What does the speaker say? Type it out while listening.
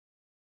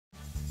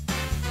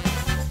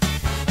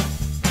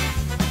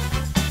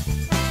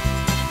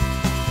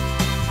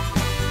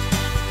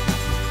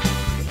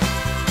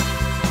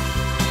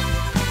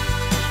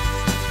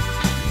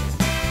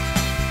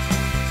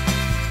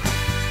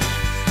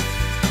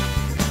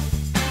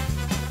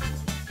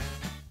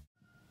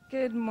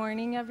Good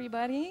morning,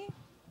 everybody.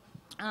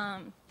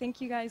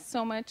 Thank you guys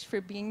so much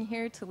for being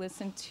here to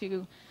listen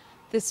to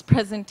this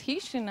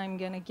presentation I'm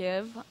going to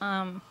give.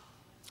 I'm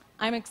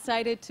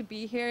excited to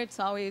be here. It's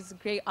always a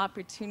great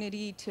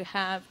opportunity to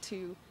have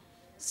to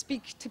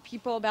speak to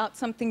people about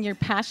something you're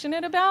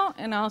passionate about,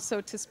 and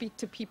also to speak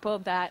to people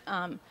that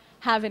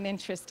have an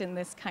interest in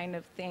this kind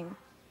of thing.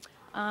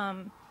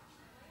 I'm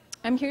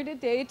here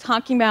today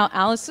talking about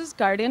Alice's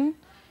Garden.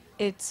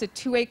 It's a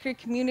 2-acre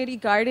community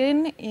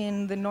garden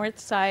in the north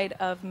side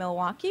of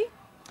Milwaukee.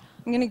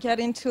 I'm going to get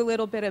into a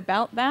little bit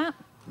about that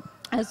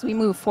as we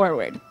move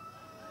forward.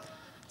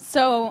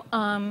 So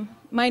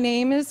my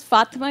name is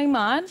Fatima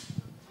Imad.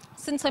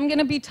 Since I'm going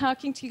to be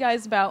talking to you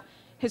guys about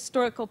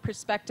historical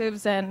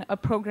perspectives and a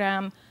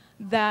program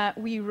that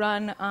we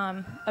run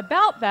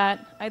about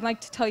that, I'd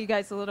like to tell you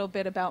guys a little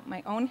bit about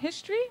my own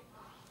history.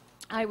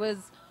 I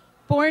was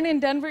born in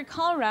Denver,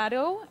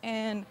 Colorado,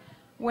 and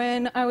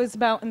when I was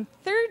about in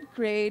 3rd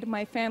grade,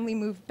 my family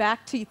moved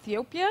back to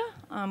Ethiopia.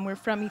 We're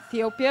from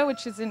Ethiopia,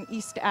 which is in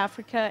East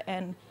Africa,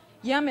 and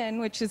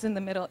Yemen, which is in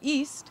the Middle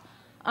East.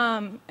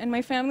 And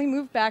my family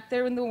moved back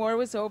there when the war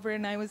was over,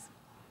 and I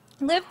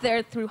lived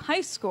there through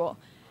high school.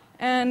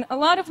 And a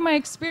lot of my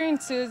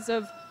experiences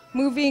of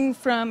moving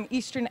from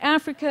Eastern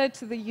Africa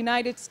to the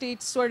United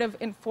States sort of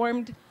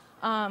informed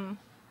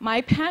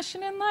my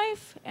passion in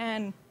life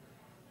and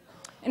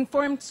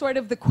informed sort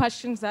of the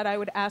questions that I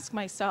would ask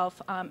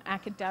myself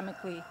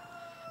academically.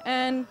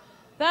 And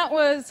that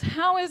was,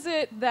 how is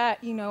it that,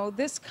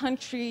 this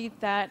country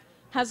that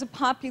has a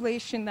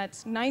population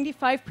that's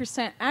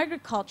 95%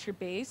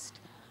 agriculture-based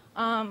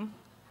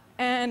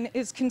and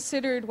is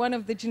considered one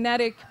of the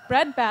genetic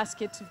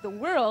breadbaskets of the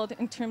world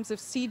in terms of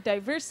seed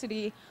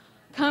diversity,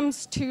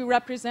 comes to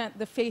represent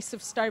the face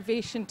of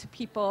starvation to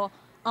people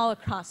all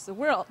across the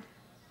world.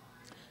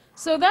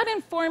 So that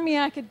informed me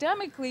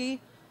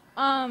academically.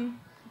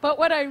 But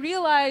what I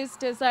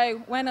realized as I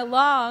went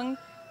along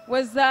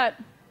was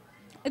that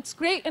it's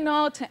great and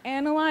all to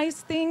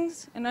analyze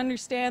things and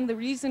understand the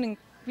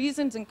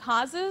reasons and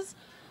causes,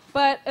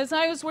 but as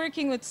I was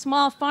working with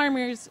small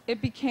farmers,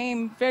 it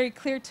became very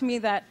clear to me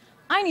that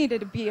I needed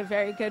to be a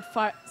very good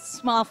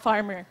small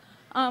farmer.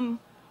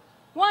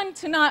 One,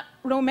 to not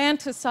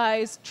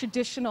romanticize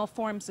traditional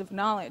forms of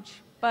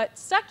knowledge, but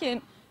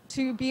second,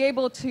 to be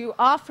able to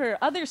offer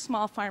other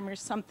small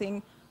farmers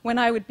something when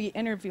I would be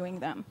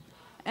interviewing them.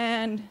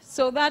 And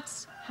so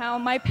that's how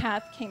my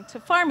path came to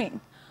farming.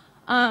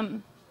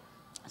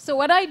 So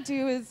what I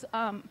do is,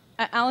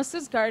 at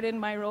Alice's Garden,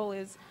 my role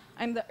is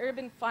I'm the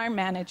urban farm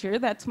manager.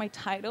 That's my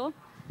title.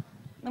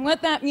 And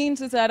what that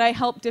means is that I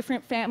help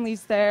different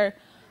families there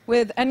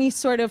with any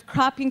sort of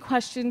cropping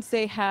questions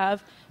they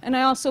have, and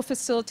I also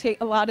facilitate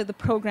a lot of the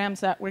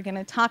programs that we're going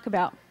to talk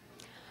about.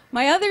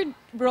 My other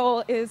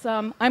role is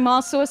I'm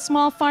also a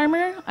small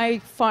farmer. I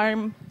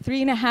farm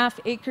 3.5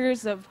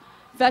 acres of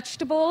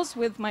vegetables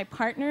with my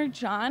partner,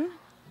 John,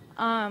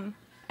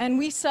 and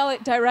we sell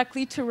it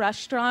directly to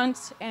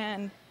restaurants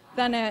and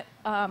then at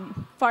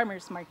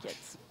farmers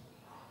markets.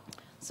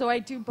 So I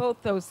do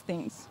both those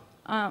things.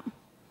 In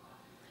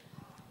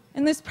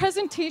this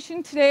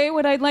presentation today,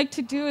 what I'd like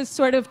to do is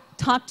sort of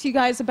talk to you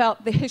guys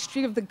about the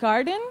history of the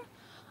garden,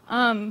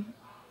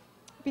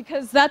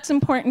 because that's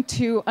important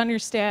to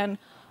understand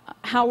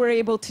how we're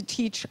able to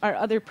teach our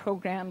other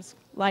programs,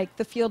 like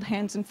the Field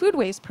Hands and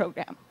Foodways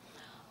program.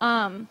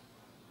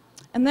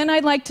 And then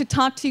I'd like to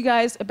talk to you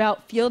guys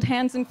about Field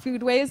Hands and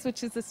Foodways,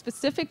 which is a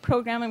specific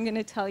program I'm going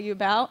to tell you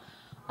about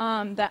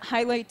that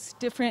highlights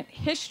different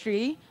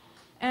history.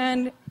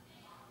 And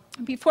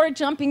before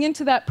jumping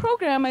into that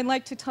program, I'd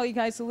like to tell you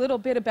guys a little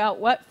bit about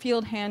what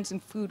Field Hands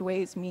and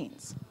Foodways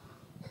means.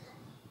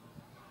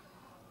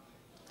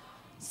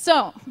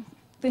 So,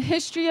 the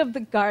history of the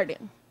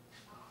garden.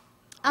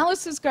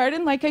 Alice's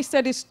Garden, like I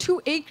said, is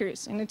 2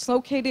 acres, and it's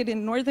located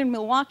in northern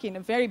Milwaukee in a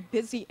very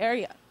busy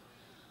area.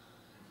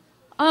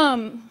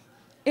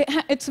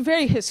 It's a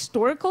very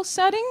historical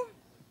setting.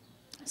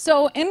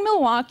 So in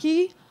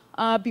Milwaukee,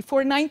 before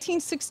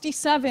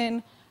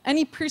 1967,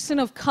 any person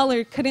of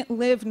color couldn't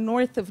live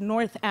north of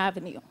North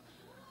Avenue.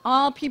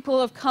 All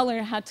people of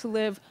color had to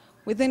live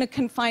within a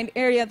confined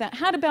area that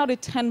had about a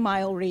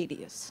 10-mile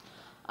radius.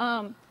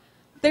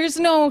 There's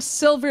no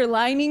silver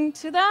lining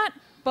to that,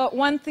 but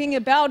one thing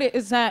about it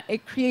is that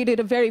it created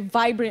a very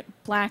vibrant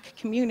black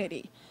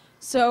community.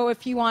 So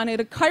if you wanted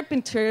a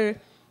carpenter,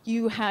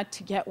 you had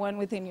to get one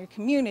within your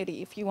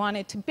community. If you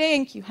wanted to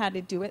bank, you had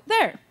to do it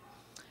there.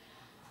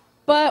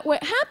 But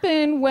what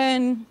happened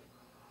when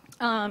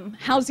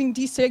housing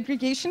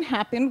desegregation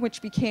happened,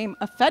 which became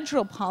a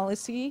federal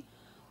policy,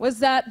 was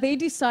that they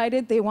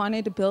decided they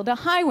wanted to build a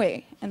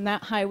highway, and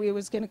that highway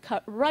was going to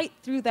cut right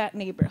through that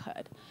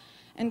neighborhood.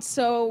 And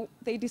so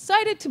they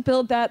decided to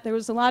build that. There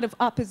was a lot of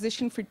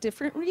opposition for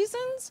different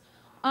reasons,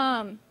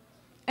 and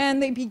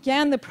they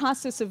began the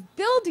process of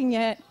building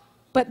it,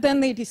 but then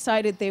they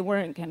decided they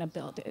weren't going to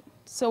build it.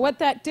 So what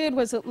that did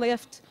was it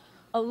left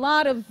a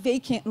lot of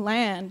vacant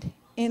land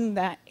in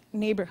that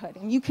neighborhood.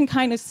 And you can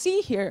kind of see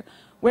here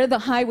where the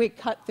highway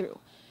cut through.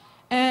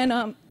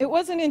 And it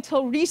wasn't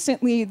until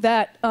recently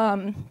that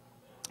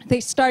they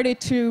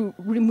started to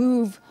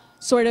remove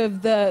sort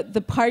of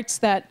the parts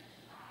that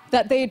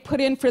they had put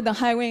in for the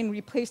highway and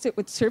replace it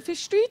with surface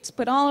streets,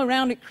 but all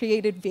around it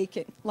created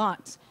vacant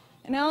lots.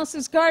 And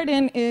Alice's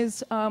Garden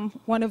is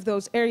one of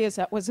those areas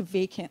that was a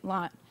vacant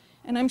lot.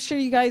 And I'm sure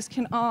you guys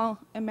can all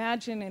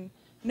imagine and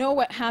know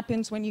what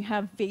happens when you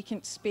have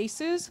vacant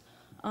spaces,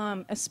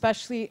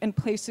 especially in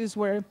places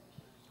where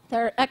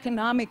there are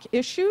economic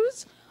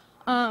issues.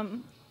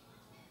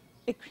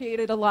 It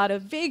created a lot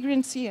of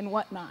vagrancy and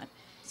whatnot.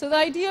 So the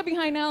idea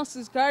behind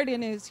Alice's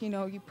Garden is,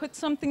 you put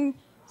something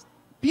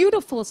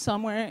beautiful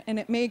somewhere, and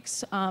it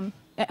makes,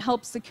 it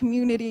helps the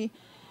community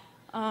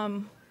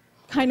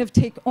kind of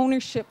take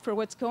ownership for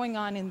what's going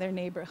on in their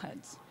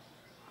neighborhoods.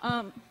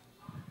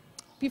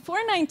 Before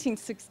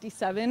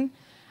 1967,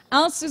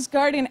 Alice's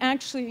Garden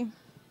actually,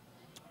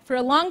 for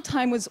a long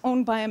time, was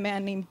owned by a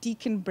man named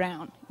Deacon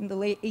Brown in the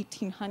late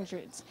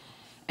 1800s.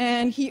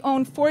 And he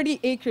owned 40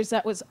 acres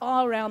that was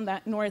all around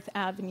that North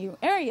Avenue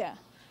area.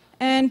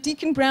 And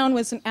Deacon Brown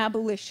was an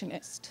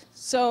abolitionist.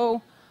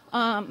 So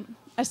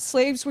as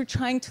slaves were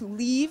trying to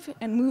leave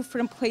and move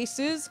from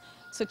places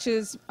such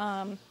as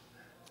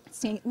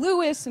St.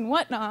 Louis and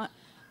whatnot,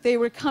 they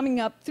were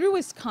coming up through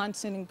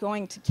Wisconsin and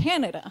going to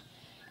Canada.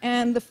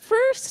 And the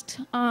first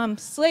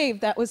slave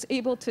that was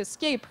able to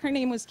escape, her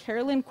name was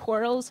Carolyn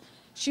Quarles.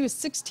 She was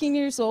 16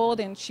 years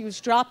old, and she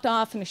was dropped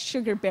off in a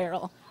sugar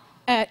barrel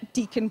at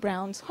Deacon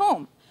Brown's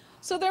home.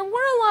 So there were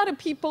a lot of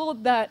people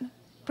that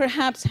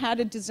perhaps had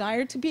a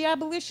desire to be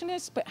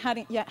abolitionists, but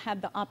hadn't yet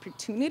had the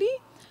opportunity.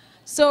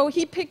 So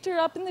he picked her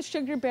up in the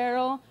sugar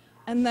barrel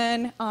and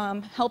then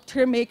helped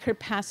her make her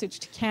passage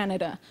to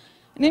Canada.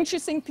 An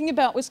interesting thing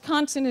about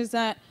Wisconsin is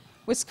that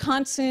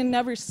Wisconsin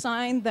never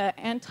signed the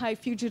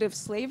Anti-Fugitive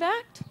Slave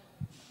Act,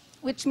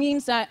 which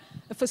means that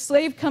if a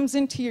slave comes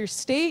into your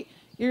state,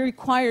 you're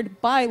required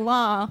by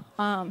law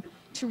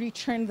to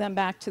return them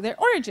back to their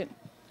origin.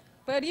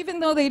 But even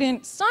though they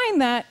didn't sign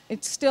that,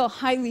 it's still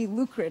highly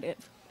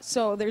lucrative.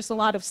 So there's a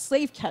lot of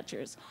slave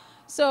catchers.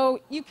 So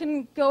you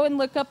can go and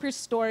look up her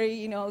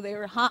story. They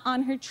were hot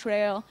on her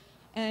trail,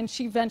 and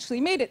she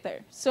eventually made it there.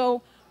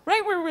 So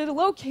right where we're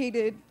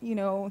located,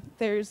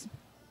 there's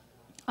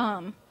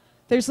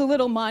a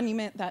little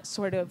monument that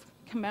sort of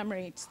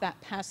commemorates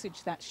that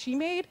passage that she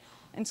made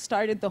and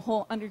started the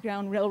whole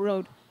Underground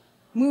Railroad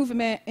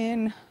movement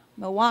in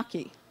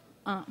Milwaukee.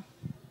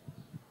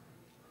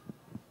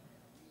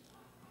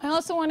 I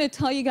also want to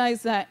tell you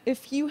guys that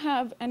if you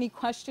have any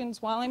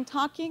questions while I'm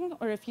talking,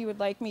 or if you would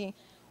like me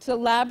to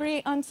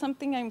elaborate on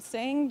something I'm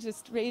saying,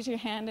 just raise your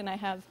hand and I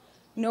have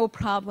no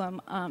problem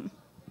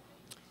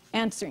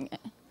answering it.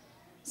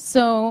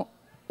 So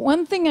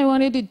one thing I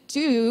wanted to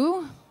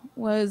do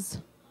was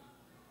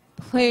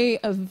play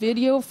a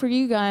video for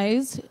you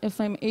guys, if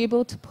I'm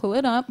able to pull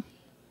it up.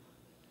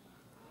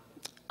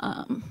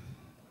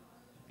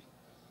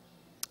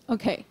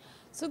 Okay,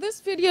 so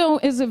this video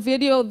is a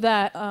video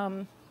that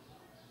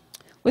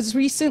was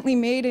recently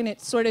made, and it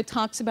sort of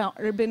talks about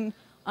urban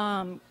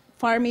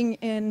farming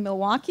in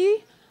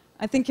Milwaukee.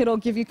 I think it'll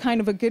give you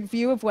kind of a good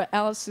view of what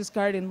Alice's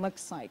Garden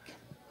looks like.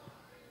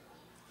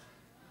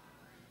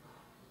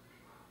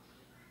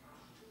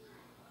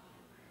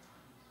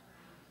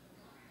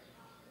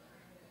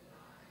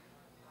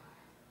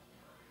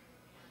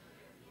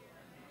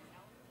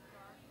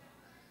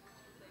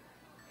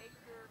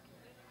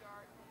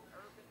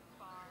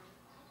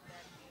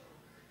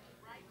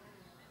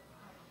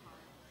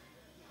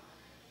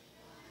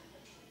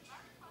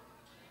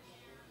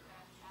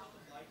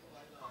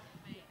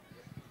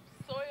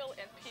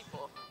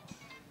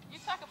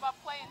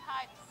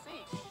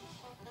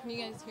 Can you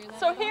guys hear that?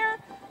 So here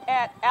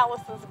at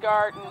Alice's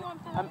Garden,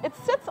 it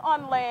sits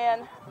on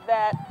land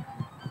that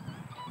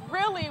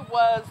really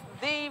was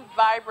the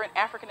vibrant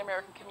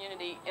African-American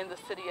community in the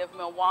city of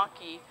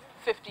Milwaukee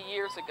 50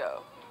 years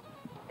ago.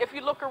 If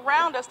you look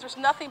around us, there's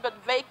nothing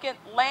but vacant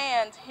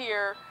land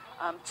here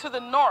to the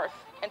north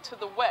and to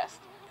the west.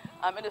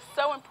 It is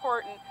so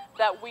important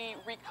that we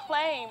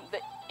reclaim the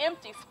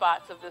empty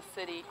spots of this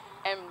city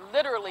and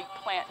literally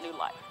plant new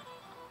life.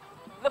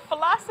 The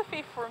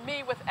philosophy for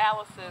me with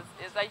Alice's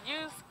is I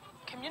use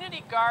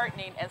community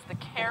gardening as the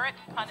carrot,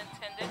 pun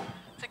intended,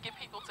 to get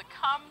people to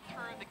come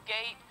through the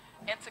gate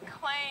and to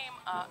claim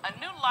a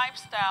new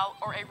lifestyle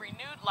or a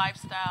renewed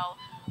lifestyle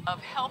of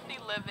healthy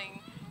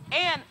living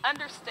and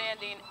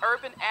understanding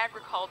urban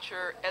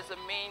agriculture as a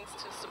means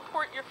to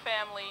support your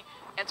family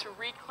and to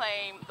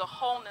reclaim the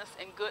wholeness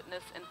and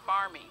goodness in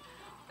farming.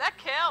 That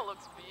kale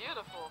looks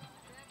beautiful.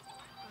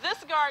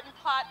 This garden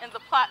plot and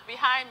the plot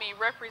behind me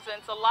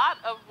represents a lot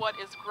of what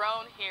is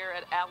grown here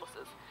at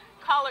Alice's.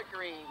 Collard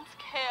greens,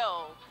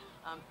 kale,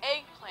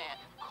 eggplant,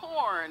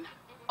 corn,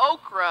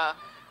 okra,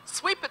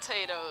 sweet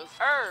potatoes,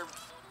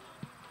 herbs.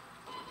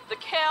 The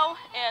kale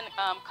and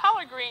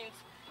collard greens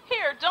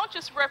here don't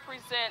just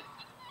represent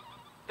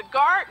the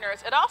gardeners,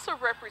 it also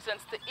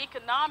represents the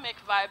economic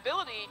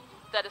viability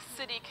that a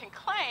city can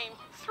claim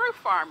through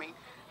farming,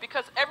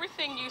 because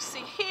everything you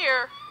see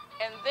here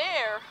and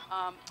there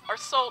are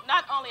sold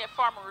not only at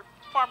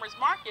farmers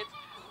markets,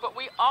 but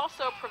we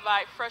also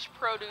provide fresh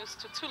produce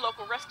to 2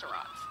 local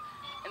restaurants.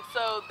 And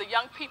so the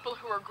young people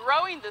who are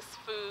growing this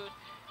food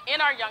in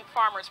our Young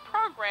Farmers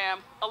program,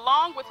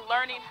 along with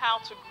learning how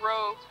to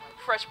grow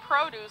fresh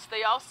produce,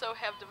 they also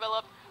have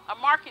developed a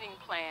marketing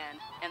plan,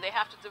 and they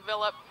have to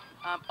develop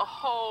a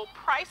whole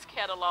price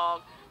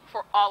catalog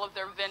for all of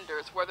their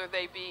vendors, whether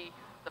they be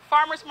the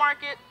farmers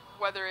market,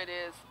 whether it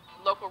is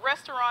local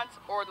restaurants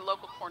or the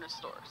local corner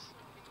stores.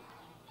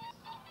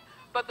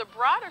 But the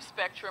broader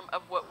spectrum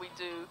of what we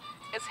do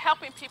is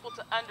helping people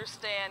to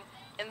understand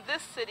in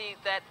this city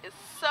that is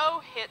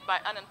so hit by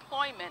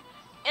unemployment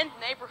in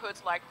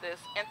neighborhoods like this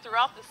and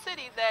throughout the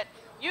city that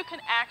you can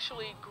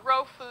actually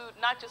grow food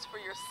not just for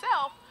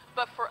yourself,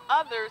 but for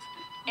others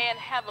and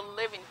have a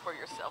living for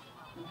yourself.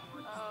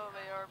 Oh,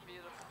 they are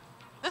beautiful.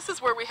 This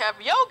is where we have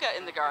yoga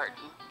in the garden.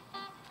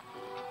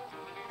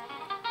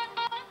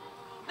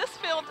 This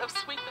field of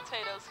sweet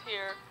potatoes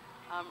here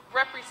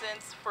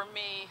represents for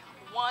me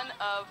one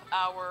of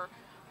our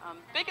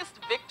biggest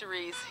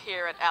victories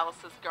here at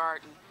Alice's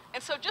Garden.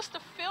 And so just a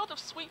field of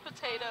sweet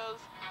potatoes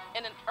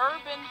in an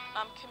urban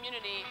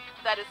community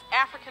that is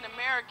African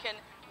American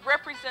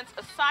represents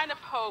a sign of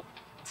hope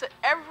to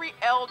every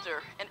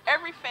elder and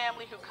every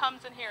family who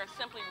comes in here and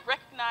simply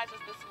recognizes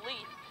this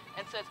leaf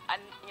and says,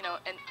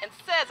 and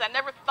says, I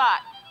never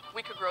thought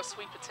we could grow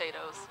sweet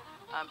potatoes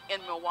in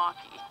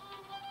Milwaukee.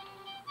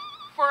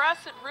 For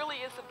us, it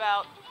really is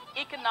about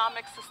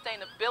economic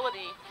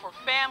sustainability for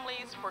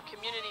families, for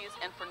communities,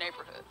 and for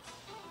neighborhoods.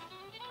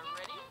 Are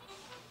ready?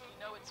 You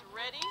know it's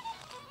ready.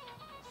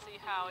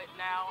 See how it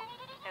now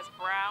has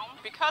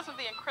browned. Because of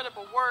the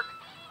incredible work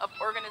of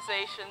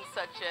organizations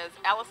such as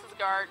Alice's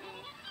Garden,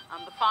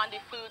 the Fondy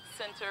Food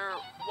Center,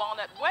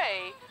 Walnut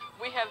Way,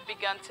 we have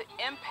begun to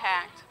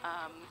impact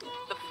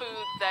the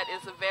food that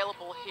is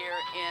available here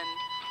in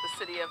the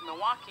city of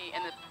Milwaukee,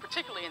 and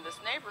particularly in this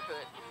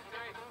neighborhood.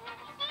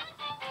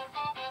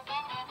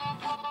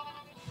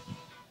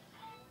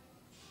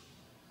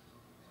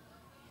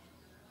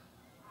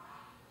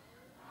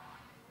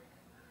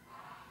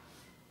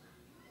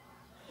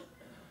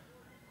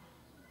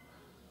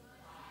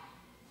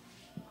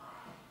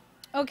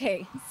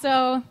 Okay,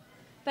 so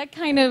that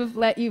kind of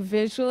let you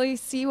visually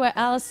see what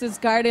Alice's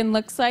Garden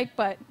looks like,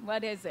 but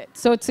what is it?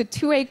 So it's a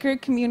 2-acre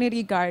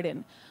community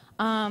garden.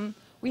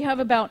 We have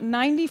about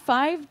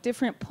 95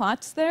 different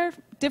plots there,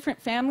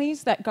 different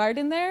families that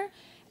garden there,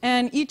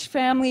 and each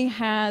family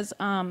has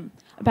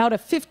about a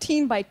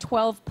 15 by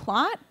 12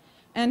 plot,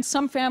 and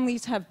some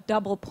families have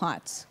double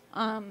plots.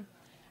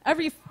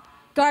 Every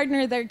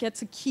gardener there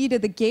gets a key to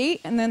the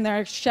gate, and then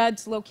there are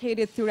sheds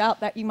located throughout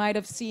that you might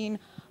have seen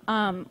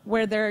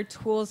where there are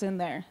tools in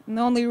there. And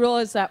the only rule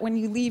is that when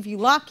you leave, you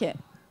lock it.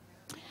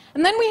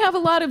 And then we have a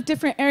lot of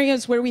different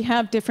areas where we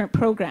have different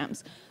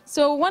programs.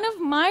 So one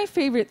of my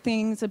favorite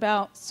things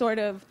about sort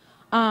of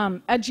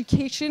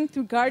education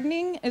through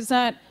gardening is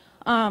that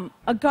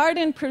a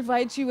garden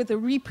provides you with a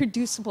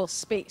reproducible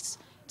space.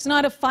 It's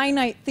not a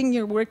finite thing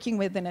you're working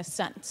with in a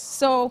sense.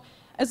 So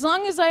as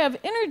long as I have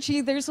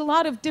energy, there's a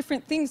lot of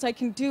different things I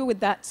can do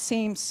with that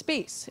same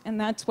space, and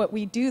that's what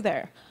we do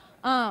there.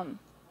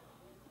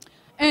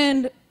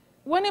 And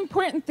one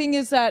important thing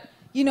is that,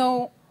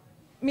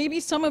 maybe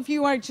some of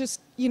you are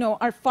just,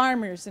 are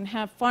farmers and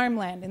have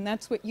farmland, and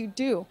that's what you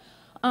do.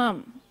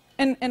 And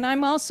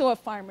I'm also a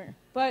farmer.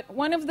 But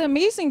one of the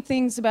amazing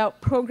things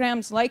about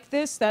programs like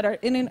this that are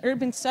in an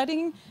urban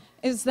setting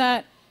is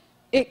that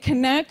it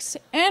connects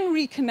and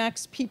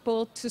reconnects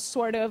people to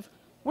sort of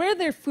where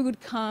their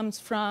food comes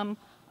from.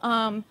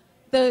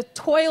 The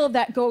toil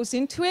that goes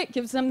into it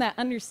gives them that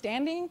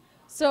understanding.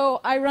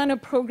 So I run a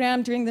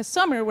program during the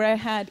summer where I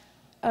had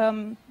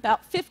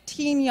about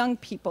 15 young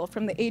people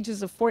from the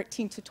ages of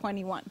 14 to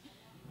 21.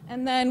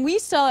 And then we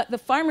sell at the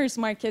farmers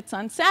markets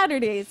on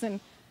Saturdays, and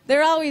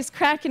they're always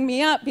cracking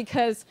me up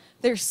because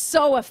they're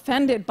so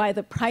offended by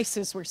the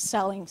prices we're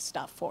selling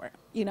stuff for.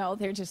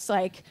 They're just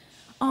like,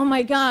 oh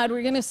my God,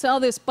 we're gonna sell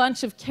this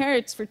bunch of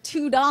carrots for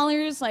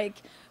 $2. Like,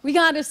 we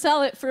gotta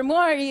sell it for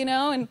more,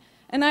 and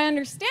I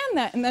understand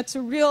that, and that's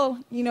a real,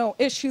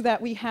 issue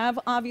that we have,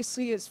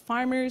 obviously, as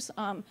farmers,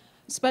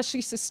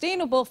 especially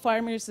sustainable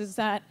farmers, is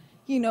that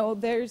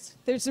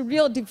there's a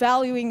real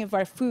devaluing of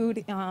our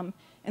food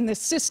in the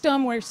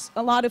system where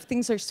a lot of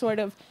things are sort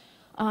of,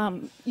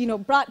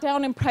 brought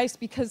down in price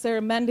because they're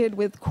amended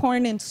with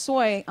corn and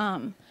soy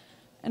and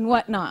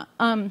whatnot.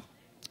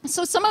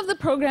 So some of the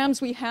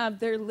programs we have,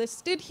 they're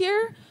listed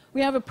here.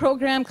 We have a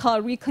program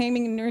called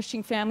Reclaiming and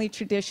Nourishing Family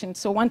Traditions.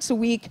 So once a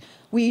week,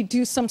 we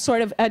do some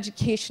sort of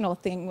educational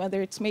thing,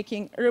 whether it's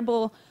making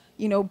herbal,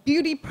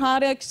 beauty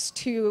products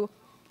to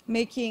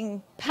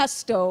making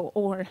pesto,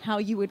 or how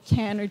you would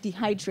can or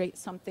dehydrate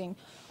something,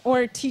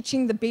 or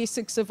teaching the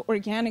basics of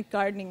organic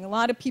gardening. A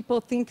lot of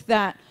people think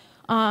that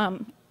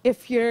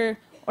if you're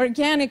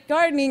organic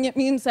gardening, it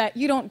means that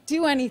you don't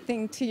do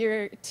anything to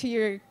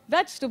your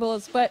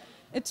vegetables, but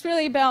it's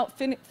really about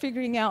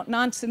figuring out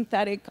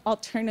non-synthetic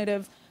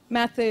alternative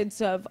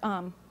methods of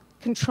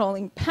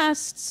controlling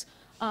pests,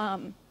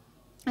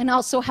 and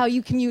also how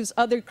you can use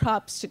other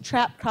crops to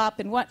trap crop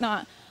and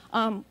whatnot.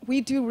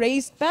 We do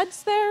raised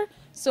beds there,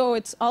 so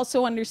it's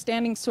also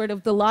understanding sort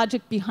of the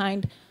logic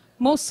behind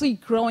mostly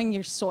growing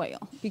your soil,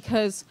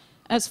 because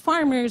as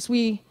farmers,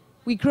 we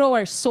grow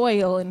our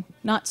soil and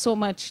not so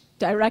much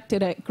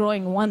directed at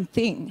growing one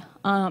thing.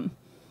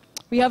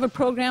 We have a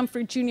program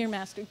for junior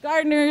master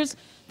gardeners.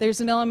 There's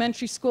an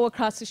elementary school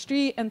across the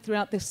street, and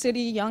throughout the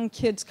city, young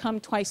kids come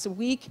twice a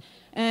week,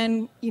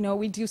 and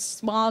we do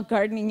small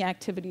gardening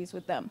activities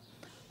with them.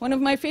 One of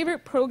my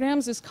favorite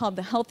programs is called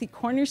the Healthy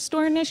Corner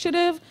Store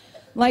Initiative.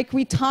 Like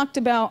we talked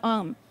about,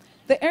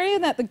 the area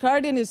that the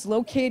garden is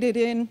located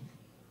in,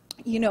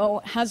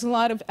 has a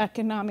lot of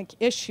economic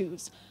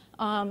issues.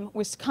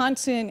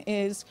 Wisconsin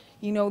is,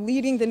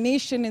 leading the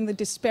nation in the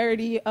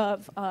disparity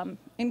of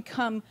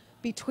income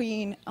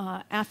between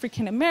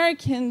African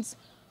Americans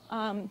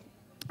and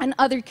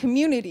other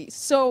communities.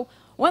 So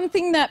one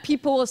thing that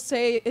people will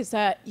say is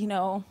that,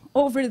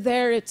 over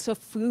there it's a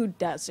food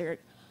desert.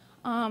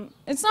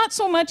 It's not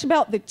so much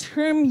about the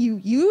term you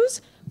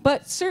use,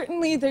 but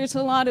certainly there's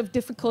a lot of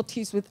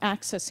difficulties with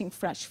accessing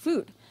fresh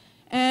food.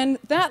 And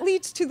that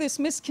leads to this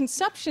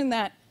misconception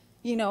that,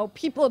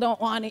 people don't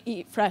want to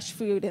eat fresh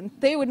food and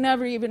they would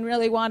never even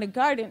really want to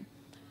garden.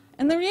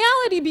 And the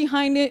reality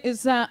behind it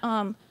is that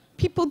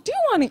people do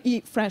want to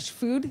eat fresh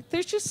food.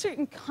 There's just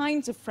certain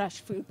kinds of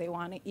fresh food they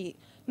want to eat.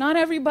 Not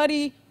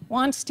everybody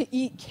wants to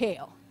eat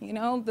kale.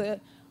 The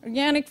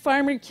organic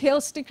farmer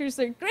kale stickers,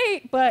 they're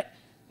great, but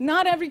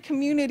not every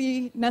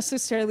community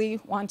necessarily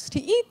wants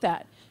to eat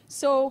that.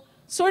 So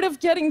sort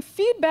of getting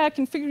feedback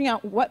and figuring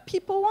out what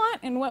people want,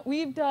 and what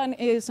we've done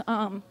is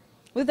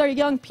with our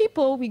young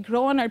people, we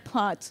grow on our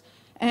plots,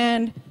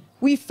 and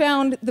we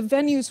found the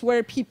venues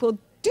where people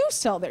do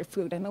sell their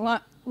food, and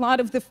a lot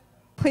of the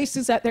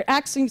places that they're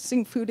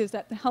accessing food is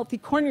at the Healthy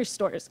Corner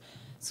stores.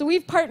 So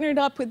we've partnered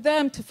up with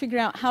them to figure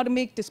out how to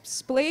make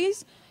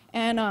displays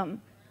and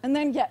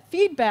then get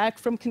feedback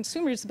from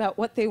consumers about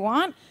what they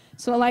want.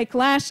 So like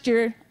last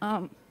year,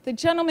 the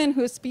gentleman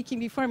who was speaking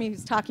before me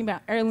was talking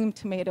about heirloom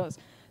tomatoes.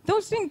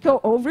 Those didn't go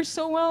over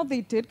so well.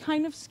 They did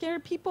kind of scare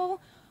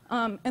people,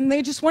 and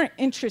they just weren't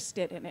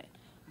interested in it.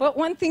 But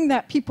one thing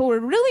that people were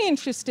really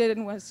interested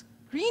in was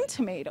green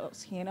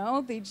tomatoes.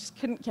 They just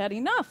couldn't get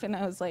enough. And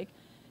I was like,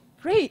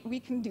 great, we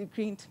can do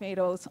green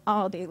tomatoes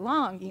all day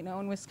long,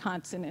 in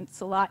Wisconsin.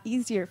 It's a lot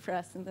easier for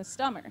us in the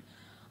summer.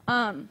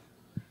 And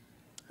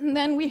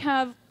then we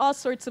have all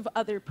sorts of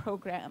other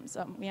programs.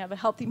 We have a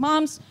Healthy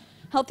Moms,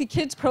 Healthy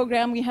Kids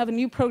program. We have a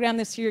new program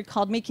this year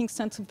called Making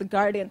Sense of the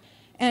Garden.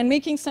 And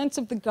Making Sense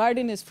of the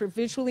Garden is for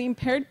visually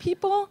impaired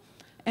people.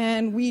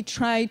 And we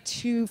try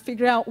to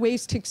figure out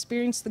ways to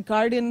experience the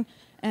garden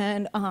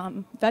and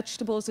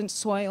vegetables and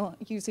soil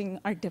using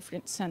our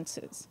different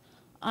senses.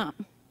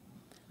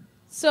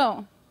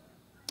 So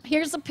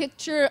here's a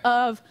picture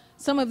of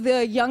some of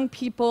the young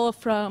people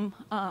from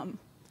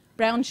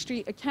Brown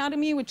Street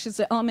Academy, which is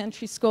the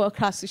elementary school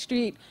across the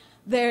street.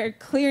 They're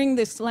clearing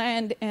this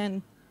land,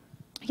 and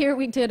here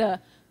we did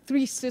a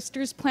Three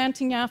Sisters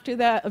planting after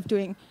that of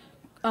doing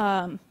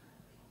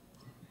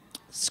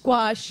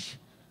squash,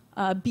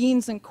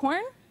 beans, and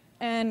corn.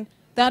 And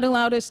that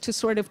allowed us to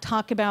sort of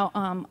talk about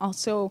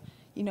also,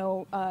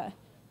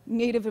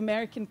 Native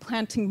American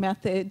planting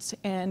methods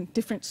and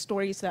different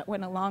stories that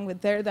went along with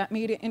there that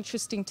made it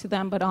interesting to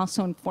them, but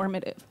also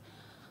informative.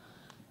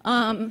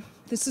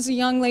 This is a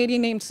young lady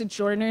named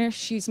Sojourner.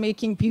 She's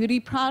making beauty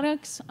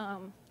products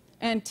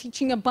and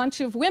teaching a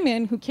bunch of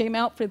women who came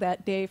out for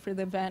that day for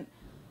the event,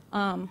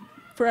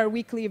 for our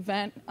weekly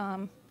event,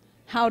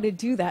 how to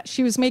do that.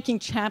 She was making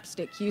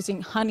chapstick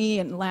using honey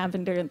and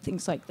lavender and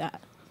things like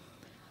that.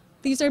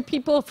 These are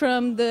people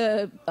from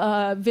the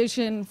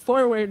Vision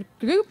Forward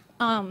group.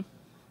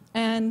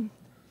 And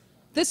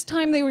this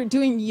time they were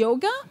doing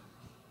yoga.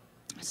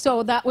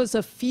 So that was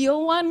a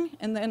feel one.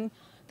 And then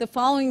the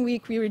following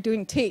week we were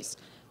doing taste.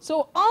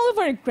 So all of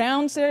our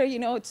grounds there,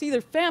 it's either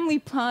family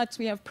plots,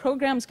 we have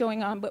programs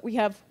going on, but we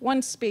have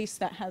one space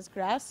that has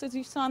grass, as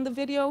you saw in the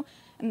video.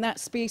 And that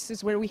space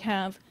is where we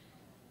have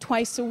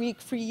twice a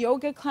week free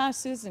yoga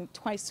classes and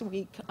twice a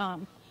week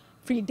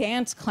free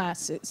dance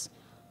classes.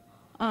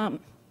 And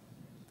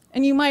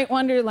you might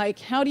wonder,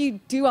 how do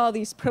you do all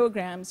these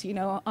programs,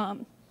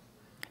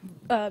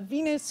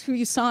 Venus, who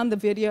you saw in the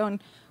video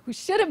and who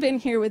should have been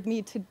here with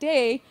me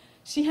today,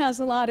 she has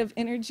a lot of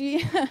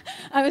energy,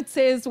 I would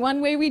say is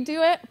one way we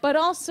do it, but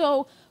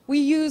also we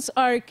use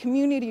our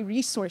community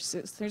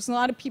resources. There's a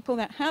lot of people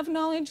that have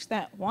knowledge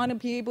that want to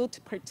be able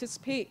to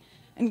participate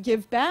and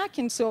give back,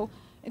 and so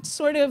it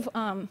sort of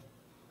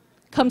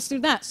comes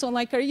through that. So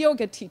like our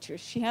yoga teacher,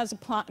 she has a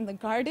plot in the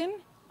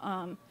garden,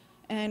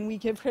 and we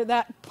give her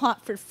that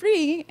plot for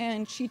free,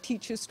 and she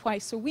teaches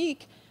twice a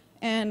week,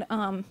 and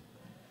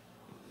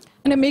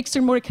it makes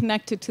her more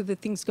connected to the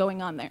things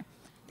going on there.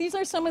 These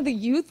are some of the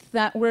youth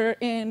that were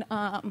in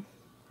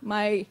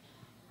my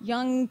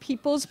young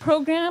people's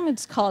program.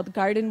 It's called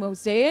Garden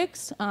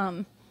Mosaics.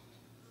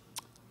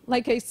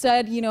 Like I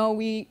said,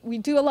 we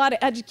do a lot of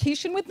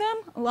education with them,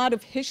 a lot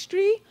of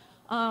history.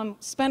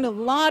 spend a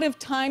lot of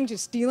time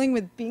just dealing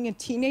with being a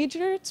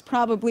teenager. It's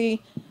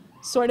probably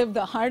sort of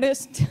the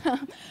hardest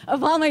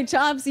of all my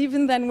jobs,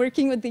 even than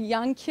working with the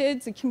young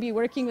kids. It can be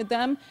working with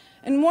them.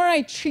 And more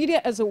I treat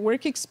it as a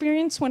work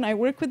experience when I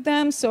work with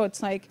them. So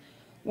it's like,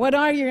 what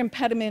are your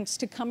impediments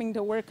to coming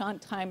to work on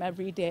time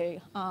every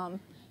day?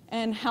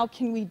 And how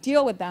can we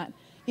deal with that?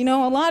 You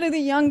know, a lot of the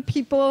young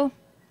people,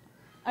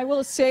 I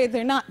will say,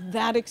 they're not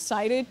that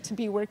excited to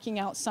be working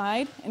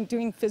outside and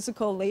doing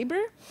physical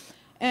labor.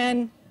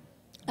 And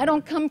I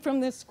don't come from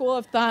this school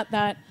of thought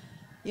that,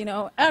 you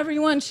know,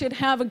 everyone should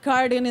have a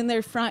garden in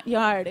their front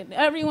yard and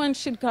everyone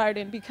should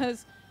garden,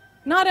 because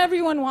not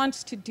everyone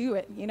wants to do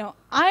it. You know,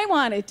 I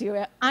want to do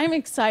it. I'm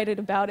excited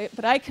about it,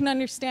 but I can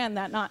understand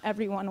that not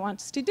everyone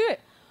wants to do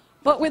it.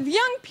 But with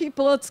young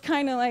people, it's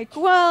kind of like,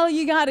 well,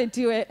 you got to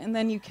do it and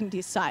then you can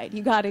decide.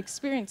 You got to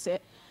experience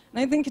it.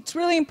 And I think it's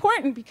really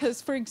important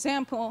because, for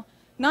example,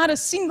 not a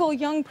single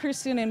young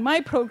person in my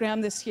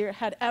program this year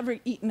had ever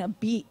eaten a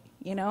beet,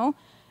 you know?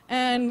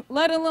 And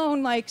let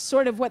alone like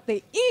sort of what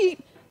they eat,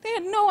 they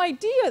had no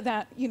idea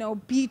that, you know,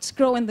 beets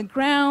grow in the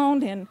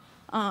ground and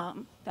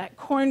that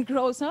corn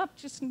grows up,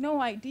 just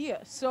no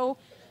idea. So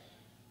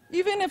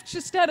even if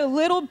just at a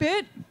little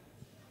bit,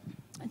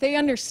 they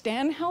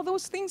understand how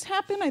those things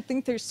happen. I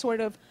think there's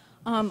sort of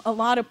a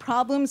lot of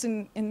problems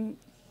in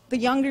the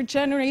younger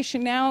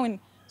generation now and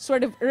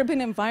sort of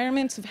urban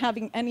environments of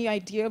having any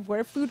idea of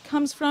where food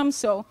comes from.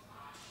 So,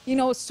 you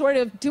know, sort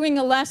of doing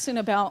a lesson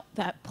about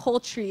that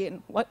poultry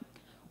and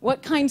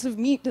what kinds of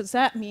meat does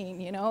that mean,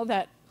 you know,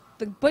 that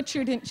the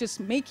butcher didn't just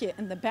make it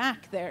in the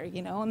back there,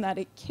 you know, and that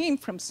it came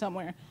from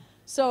somewhere.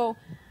 So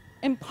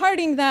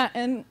imparting that,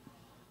 and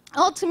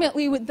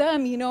ultimately with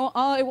them, you know,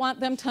 all I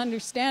want them to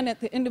understand at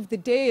the end of the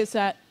day is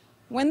that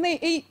when they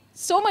eat,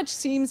 so much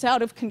seems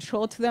out of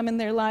control to them in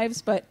their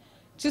lives, but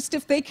just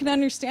if they can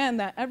understand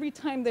that every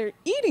time they're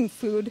eating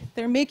food,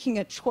 they're making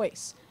a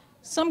choice,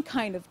 some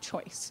kind of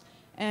choice.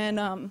 And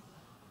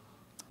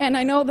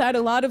I know that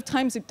a lot of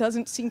times it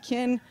doesn't sink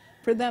in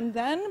for them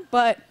then,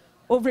 but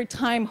over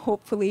time,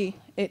 hopefully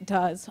it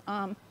does.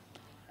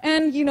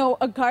 And, you know,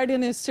 a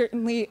garden is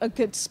certainly a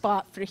good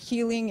spot for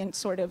healing and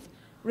sort of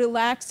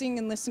relaxing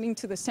and listening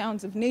to the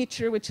sounds of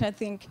nature, which I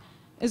think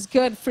is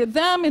good for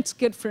them. It's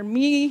good for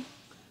me.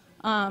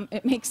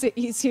 It makes it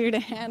easier to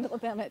handle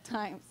them at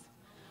times.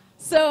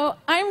 So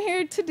I'm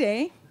here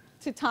today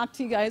to talk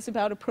to you guys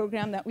about a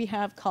program that we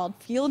have called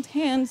Field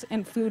Hands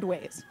and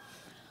Foodways.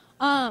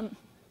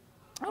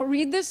 I'll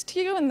read this to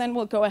you, and then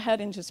we'll go ahead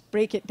and just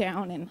break it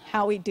down and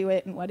how we do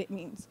it and what it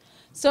means.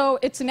 So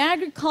it's an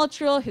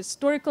agricultural,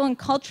 historical, and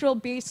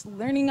cultural-based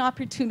learning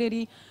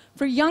opportunity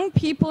for young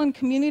people and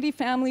community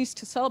families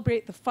to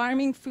celebrate the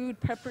farming, food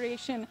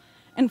preparation,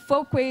 and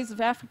folk ways of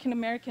African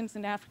Americans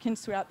and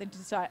Africans throughout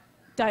the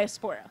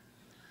diaspora.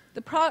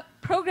 The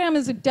program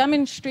is a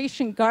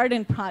demonstration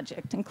garden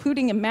project,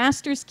 including a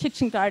master's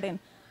kitchen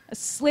garden, a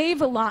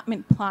slave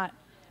allotment plot,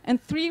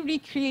 and 3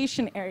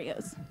 recreation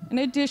areas. In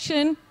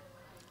addition,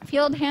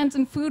 Field Hands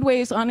and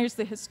Foodways honors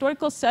the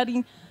historical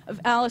setting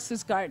of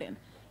Alice's garden.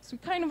 So we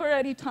kind of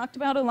already talked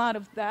about a lot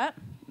of that.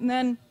 And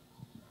then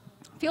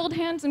Field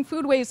Hands and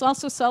Foodways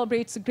also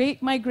celebrates the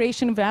great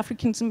migration of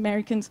African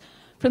Americans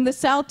from the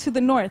south to the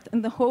north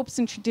and the hopes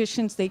and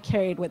traditions they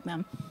carried with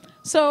them.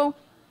 So,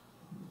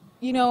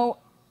 you know,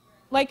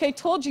 like I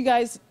told you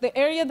guys, the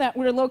area that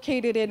we're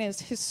located in is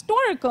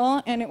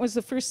historical, and it was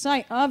the first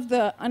site of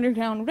the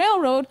Underground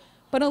Railroad,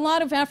 but a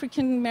lot of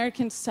African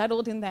Americans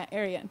settled in that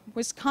area.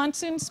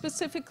 Wisconsin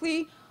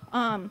specifically,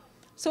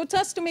 so it's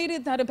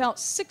estimated that about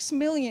 6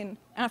 million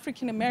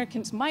African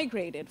Americans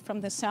migrated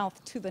from the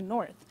south to the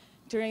north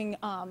during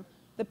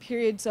the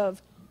periods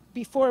of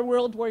before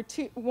World War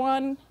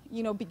I,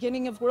 you know,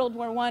 beginning of World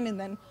War I, and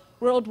then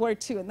World War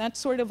II. And that's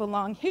sort of a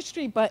long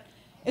history, but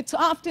it's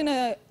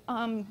often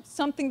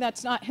something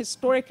that's not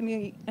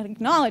historically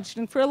acknowledged.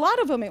 And for a lot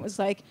of them, it was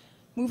like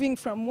moving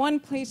from one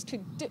place to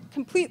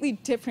completely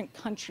different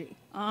country.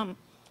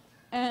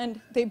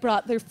 And they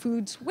brought their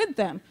foods with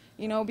them,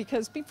 you know,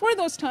 because before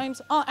those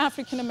times, all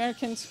African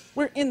Americans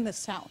were in the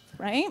South,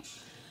 right?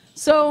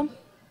 So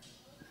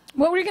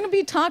what we're going to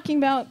be talking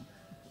about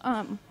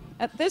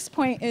at this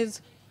point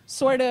is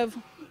sort of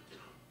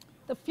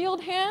the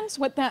field hands,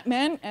 what that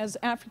meant as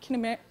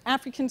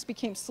Africans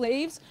became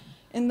slaves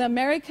in the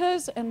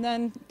Americas, and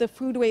then the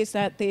foodways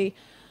that they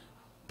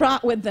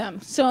brought with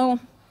them. So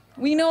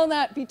we know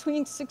that between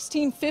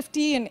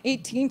 1650 and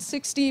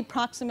 1860,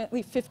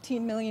 approximately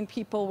 15 million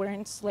people were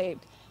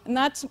enslaved. And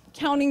that's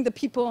counting the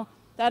people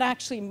that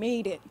actually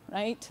made it,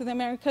 right, to the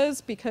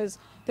Americas, because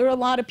there were a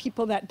lot of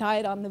people that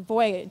died on the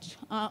voyage.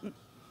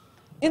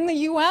 In the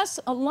US,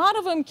 a lot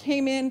of them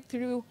came in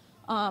through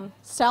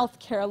South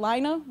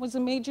Carolina was a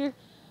major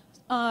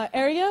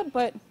area,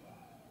 but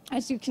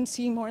as you can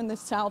see, more in the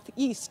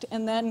southeast.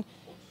 And then,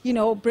 you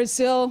know,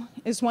 Brazil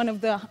is one of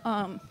the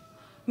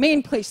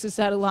main places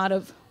that a lot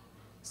of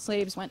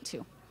slaves went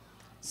to.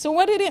 So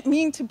what did it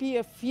mean to be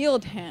a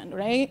field hand,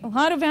 right? A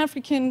lot of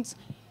Africans,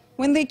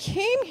 when they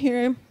came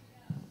here,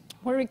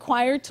 were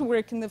required to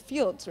work in the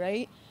fields,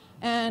 right?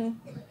 and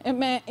it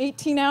meant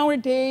 18-hour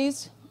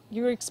days.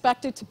 You were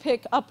expected to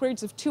pick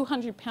upwards of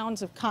 200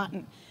 pounds of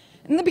cotton.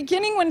 In the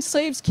beginning, when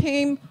slaves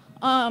came,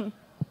 the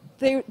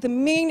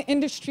main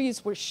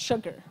industries were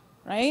sugar,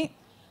 right?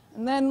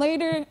 And then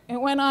later,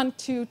 it went on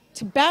to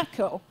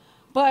tobacco.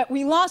 But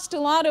we lost a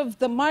lot of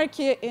the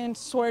market in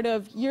sort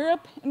of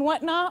Europe and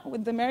whatnot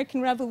with the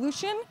American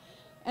Revolution.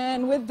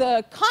 And with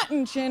the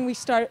cotton gin, we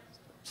started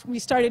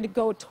to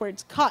go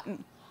towards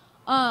cotton.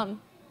 And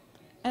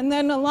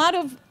then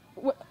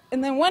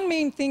one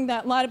main thing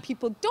that a lot of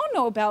people don't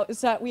know about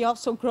is that we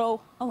also grow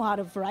a lot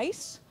of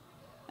rice.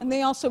 And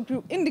they also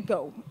grew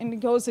indigo.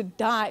 Indigo is a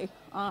dye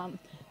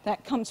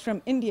that comes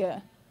from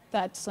India.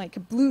 That's like a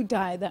blue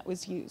dye that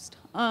was used.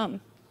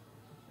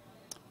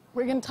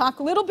 We're going to talk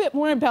a little bit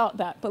more about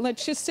that, but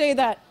let's just say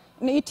that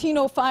in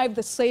 1805,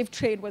 the slave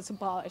trade was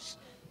abolished.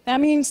 That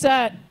means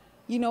that,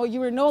 you know, you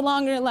were no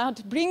longer allowed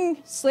to bring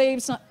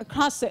slaves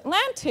across the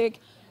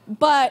Atlantic,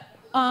 but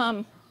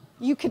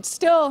you could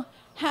still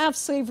have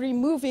slavery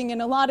moving,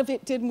 and a lot of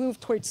it did move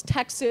towards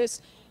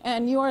Texas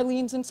and New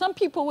Orleans. And some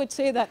people would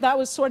say that that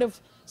was sort of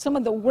some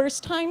of the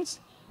worst times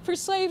for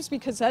slaves,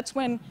 because that's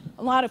when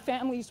a lot of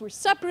families were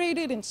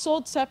separated and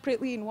sold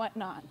separately and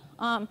whatnot.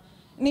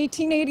 In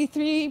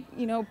 1883,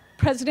 you know,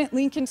 President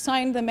Lincoln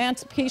signed the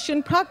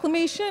Emancipation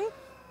Proclamation,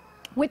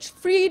 which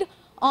freed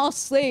all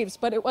slaves,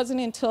 but it wasn't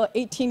until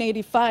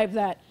 1885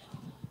 that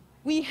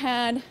we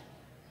had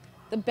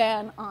the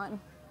ban on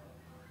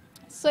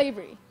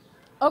slavery.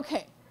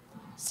 Okay,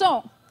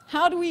 so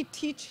how do we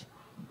teach?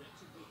 That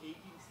should be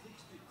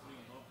 1863,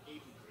 not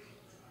 83.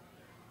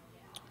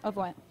 Of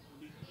what?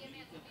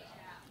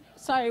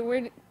 Sorry,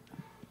 where did...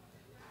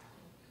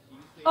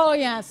 Oh,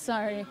 yeah,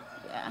 sorry.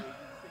 Yeah.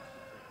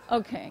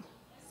 Okay,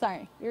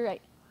 sorry, you're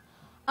right.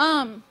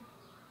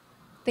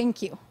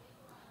 Thank you.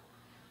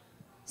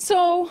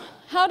 So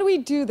how do we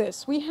do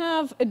this? We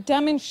have a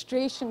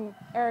demonstration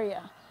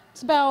area.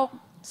 It's a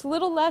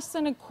little less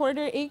than a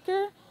quarter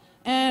acre,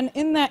 and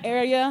in that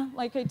area,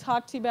 like I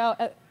talked to you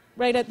about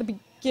right at the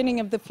beginning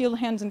of the Field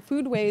Hands and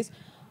Foodways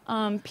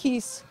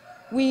piece,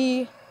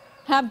 we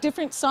have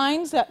different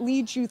signs that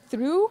lead you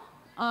through,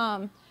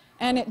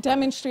 and it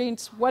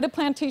demonstrates what a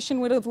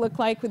plantation would have looked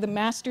like with a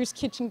master's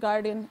kitchen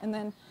garden and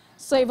then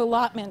slave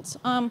allotments.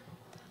 A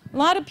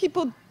lot of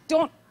people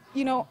don't,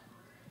 you know,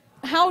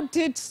 how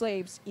did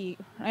slaves eat,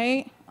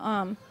 right?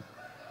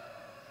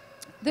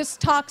 This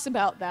talks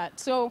about that.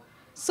 So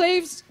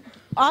slaves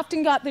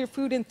often got their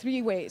food in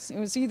three ways. It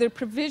was either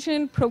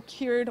provisioned,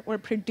 procured, or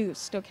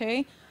produced,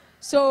 okay?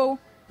 So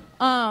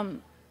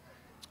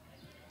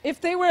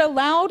if they were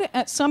allowed,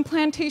 at some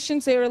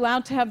plantations, they were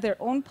allowed to have their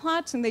own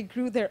plots, and they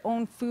grew their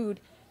own food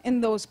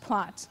in those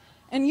plots.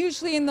 And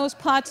usually in those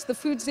plots, the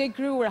foods they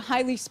grew were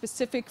highly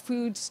specific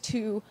foods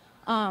to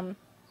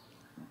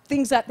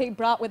things that they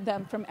brought with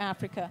them from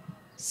Africa.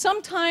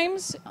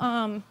 Sometimes,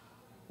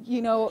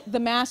 you know, the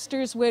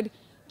masters would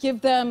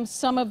give them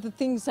some of the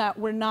things that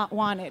were not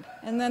wanted.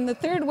 And then the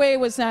third way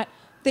was that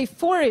they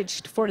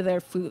foraged for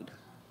their food.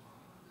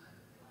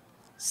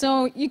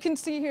 So you can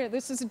see here,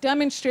 this is a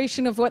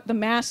demonstration of what the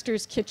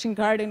master's kitchen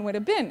garden would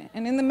have been.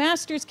 And in the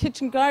master's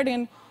kitchen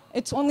garden,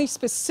 it's only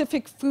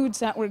specific foods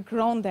that were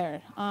grown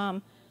there,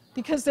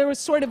 because there was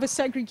sort of a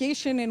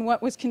segregation in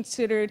what was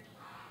considered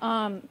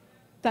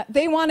that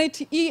they wanted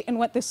to eat and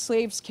what the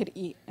slaves could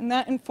eat. And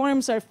that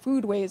informs our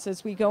foodways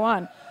as we go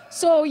on.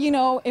 So, you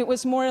know, it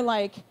was more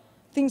like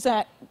things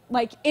that,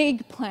 like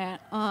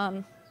eggplant,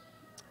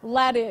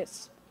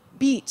 lettuce,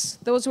 beets.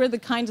 Those were the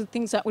kinds of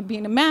things that would be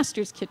in a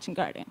master's kitchen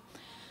garden.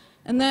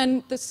 And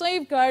then the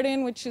slave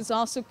garden, which is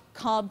also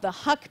called the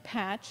huck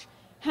patch,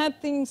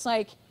 had things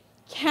like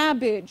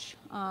cabbage,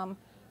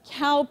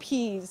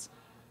 cowpeas,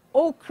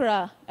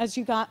 okra as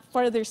you got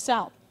farther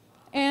south.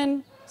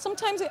 And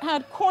sometimes it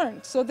had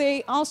corn, so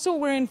they also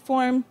were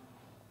informed,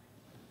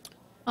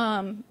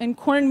 and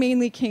corn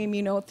mainly came,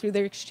 you know, through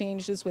their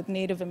exchanges with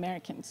Native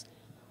Americans.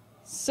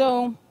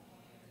 So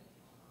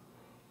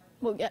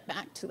we'll get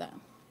back to that.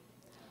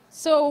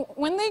 So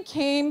when they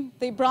came,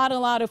 they brought a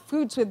lot of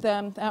foods with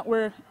them that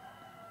were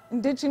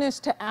indigenous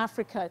to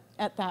Africa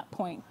at that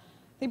point.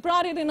 They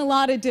brought it in a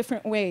lot of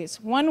different ways.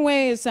 One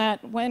way is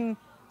that when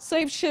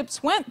slave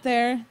ships went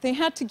there, they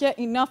had to get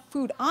enough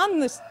food on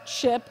the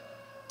ship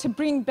to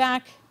bring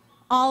back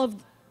all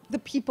of the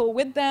people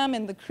with them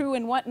and the crew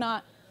and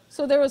whatnot.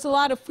 So there was a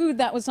lot of food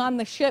that was on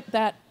the ship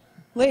that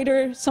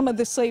later some of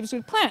the slaves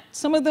would plant.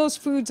 Some of those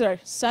foods are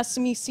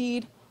sesame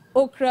seed,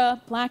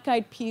 okra,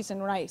 black-eyed peas,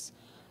 and rice.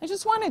 I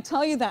just want to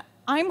tell you that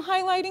I'm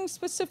highlighting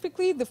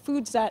specifically the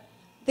foods that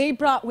they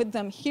brought with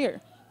them here.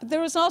 But there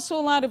was also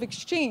a lot of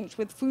exchange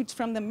with foods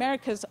from the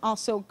Americas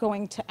also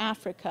going to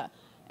Africa.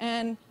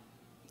 And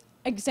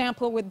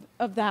example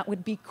of that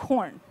would be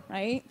corn,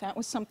 right? That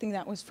was something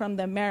that was from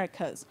the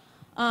Americas.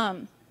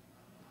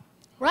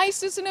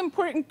 Rice is an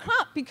important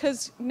crop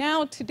because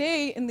now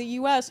today in the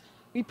US,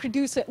 we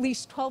produce at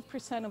least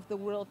 12% of the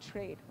world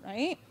trade,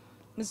 right?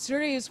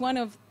 Missouri is one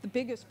of the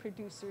biggest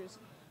producers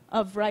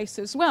of rice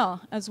as well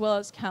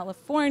as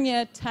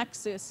California,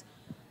 Texas,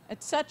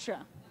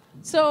 etc.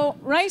 So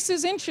rice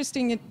is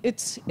interesting.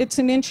 It's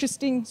an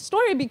interesting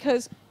story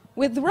because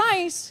with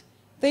rice,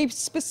 they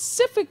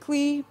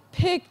specifically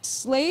picked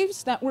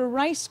slaves that were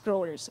rice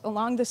growers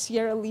along the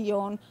Sierra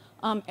Leone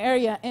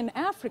area in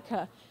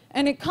Africa.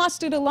 And it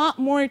costed a lot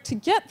more to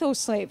get those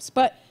slaves.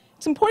 But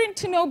it's important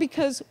to know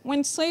because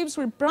when slaves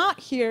were brought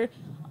here,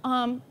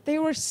 they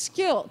were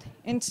skilled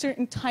in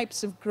certain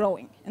types of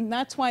growing. And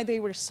that's why they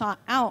were sought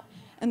out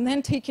and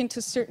then taken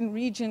to certain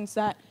regions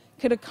that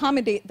could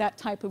accommodate that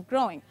type of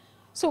growing.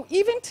 So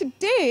even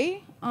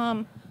today,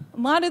 a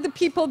lot of the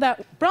people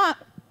that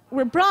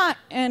were brought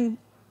and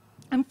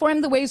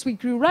informed the ways we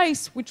grew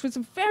rice, which was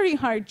a very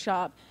hard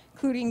job,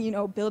 including, you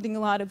know, building a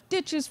lot of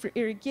ditches for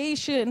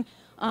irrigation,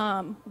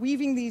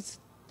 weaving these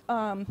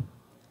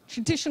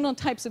traditional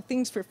types of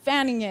things for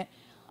fanning it.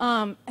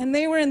 And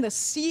they were in the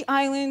Sea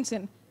Islands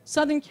in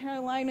Southern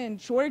Carolina and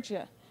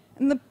Georgia.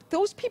 And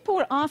those people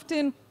were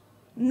often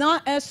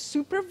not as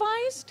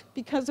supervised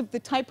because of the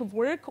type of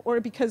work or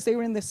because they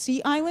were in the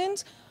Sea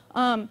Islands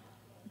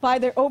by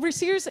their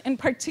overseers, and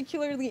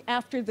particularly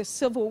after the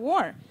Civil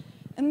War.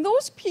 And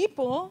those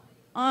people,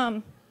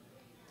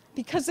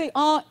 because they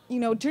all, you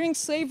know, during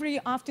slavery,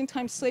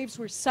 oftentimes slaves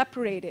were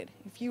separated.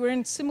 If you were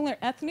in similar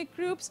ethnic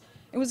groups,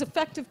 it was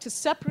effective to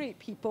separate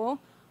people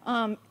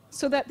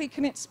so that they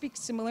couldn't speak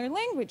similar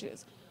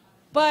languages.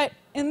 But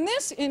in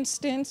this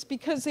instance,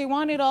 because they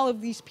wanted all of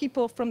these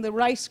people from the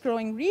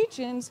rice-growing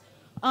regions,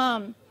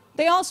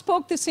 they all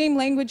spoke the same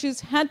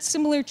languages, had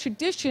similar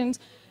traditions,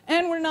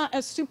 and were not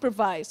as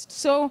supervised.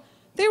 So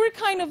they were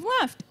kind of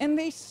left, and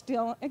they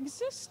still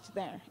exist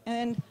there.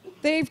 And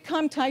they've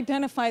come to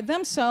identify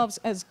themselves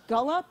as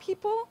Gullah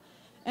people.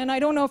 And I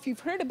don't know if you've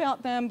heard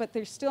about them, but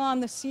they're still on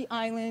the Sea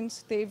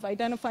Islands. They've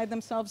identified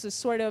themselves as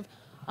sort of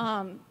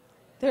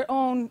their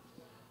own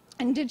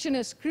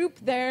indigenous group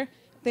there.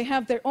 They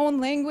have their own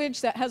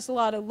language that has a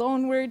lot of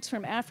loan words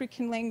from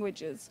African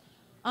languages.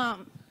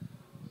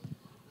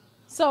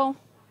 So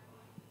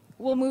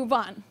we'll move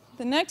on.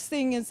 The next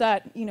thing is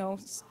that, you know,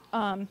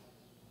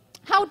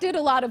 how did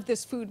a lot of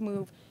this food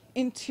move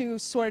into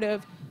sort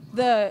of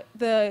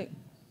the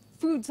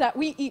foods that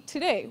we eat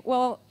today?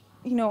 Well,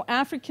 you know,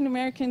 African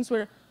Americans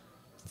were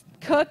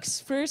cooks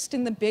first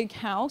in the big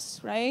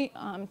house, right,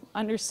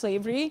 under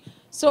slavery.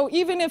 So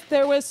even if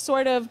there was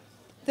sort of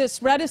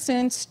this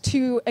reticence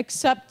to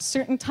accept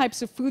certain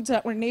types of foods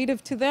that were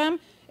native to them,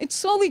 it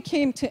slowly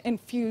came to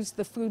infuse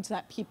the foods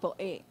that people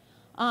ate.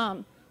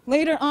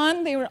 Later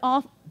on, they were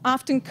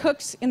often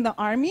cooks in the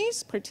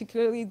armies,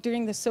 particularly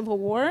during the Civil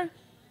War.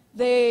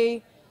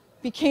 They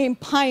became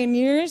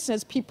pioneers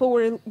as people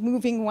were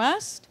moving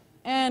west.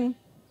 And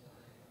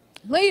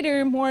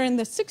later, more in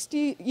the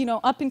 60s, you know,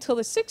 up until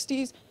the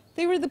 60s,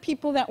 they were the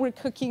people that were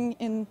cooking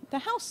in the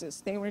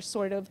houses. They were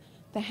sort of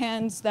the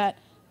hands that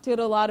did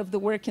a lot of the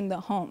work in the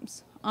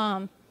homes.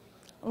 A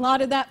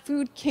lot of that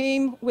food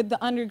came with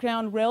the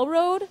Underground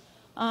Railroad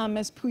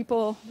as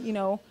people, you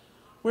know,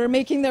 were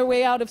making their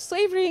way out of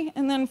slavery.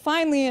 And then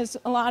finally, as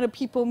a lot of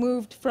people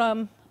moved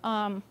from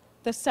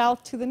the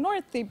south to the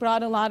north, they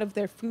brought a lot of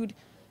their food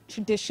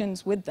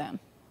traditions with them.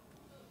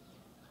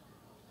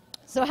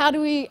 So how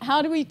do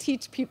we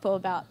teach people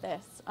about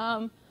this?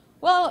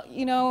 Well,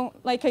 you know,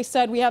 like I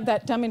said, we have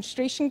that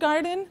demonstration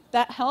garden.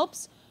 That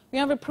helps. We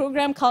have a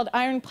program called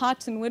Iron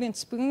Pots and Wooden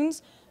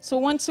Spoons. So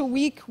once a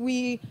week,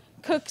 we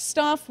cook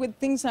stuff with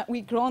things that we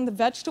grow in the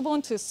vegetable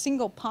into a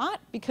single pot,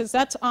 because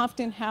that's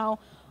often how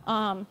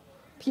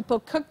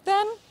people cook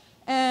them.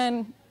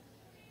 And,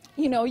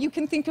 you know, you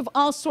can think of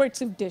all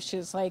sorts of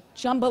dishes like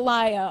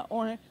jambalaya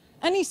or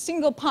any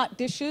single pot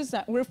dishes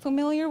that we're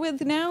familiar with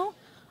now.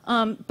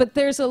 But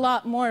there's a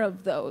lot more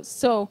of those.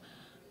 So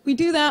we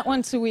do that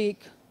once a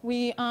week.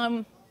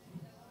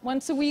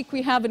 Once a week,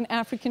 we have an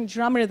African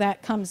drummer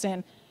that comes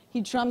in. He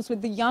drums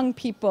with the young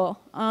people.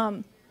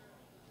 You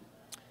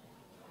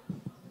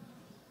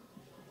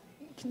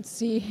can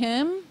see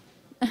him.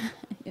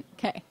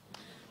 Okay.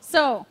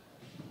 So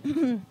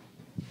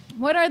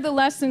what are the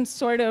lessons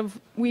sort of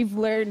we've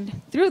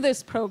learned through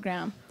this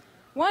program?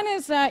 One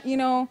is that, you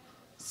know,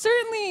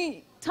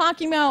 certainly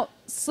talking about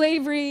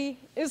slavery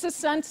is a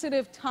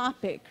sensitive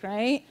topic,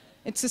 right?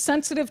 It's a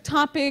sensitive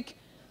topic.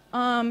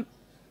 You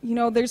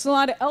know, there's a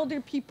lot of elder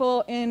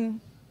people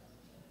in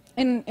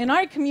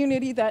our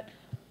community that,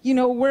 you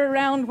know, were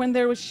around when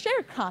there was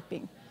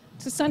sharecropping.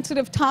 It's a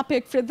sensitive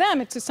topic for them.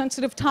 It's a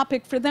sensitive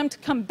topic for them to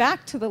come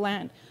back to the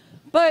land.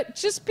 But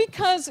just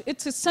because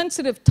it's a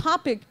sensitive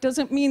topic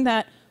doesn't mean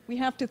that we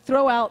have to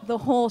throw out the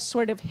whole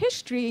sort of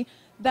history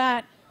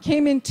that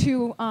came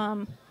into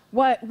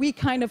what we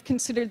kind of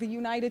consider the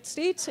United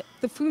States,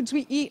 the foods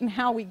we eat and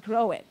how we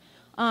grow it.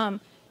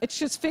 It's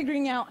just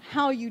figuring out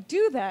how you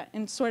do that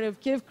and sort of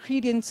give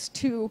credence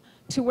to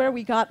where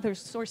we got those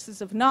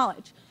sources of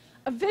knowledge.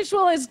 A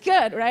visual is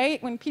good,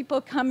 right? When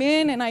people come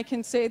in and I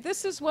can say,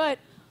 this is what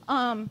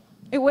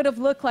it would have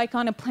looked like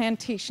on a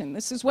plantation.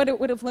 This is what it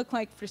would have looked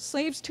like for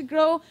slaves to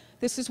grow.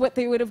 This is what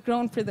they would have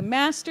grown for the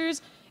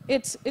masters.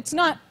 It's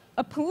not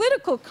a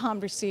political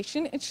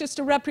conversation. It's just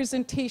a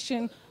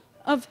representation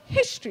of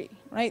history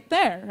right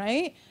there,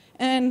 right?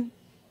 And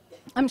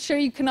I'm sure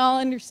you can all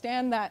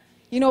understand that,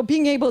 you know,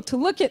 being able to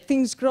look at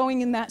things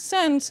growing in that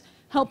sense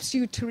helps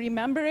you to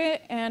remember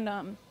it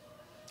and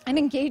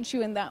engage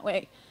you in that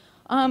way.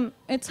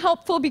 It's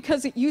helpful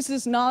because it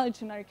uses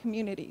knowledge in our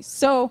communities.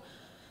 So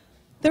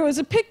there was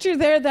a picture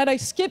there that I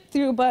skipped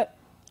through, but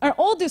our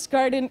oldest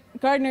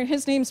gardener,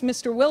 his name's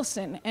Mr.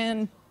 Wilson,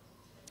 and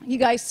you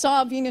guys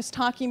saw Venus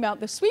talking about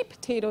the sweet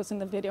potatoes in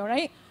the video,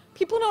 right?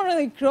 People don't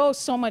really grow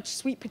so much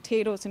sweet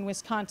potatoes in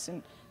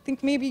Wisconsin. I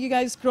think maybe you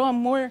guys grow them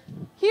more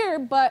here,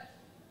 but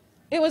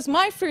it was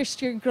my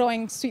first year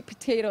growing sweet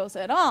potatoes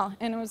at all,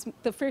 and it was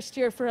the first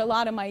year for a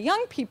lot of my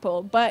young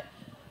people, but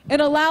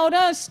it allowed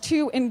us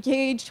to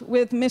engage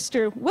with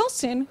Mr.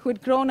 Wilson, who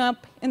had grown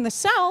up in the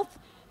South,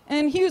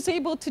 and he was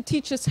able to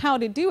teach us how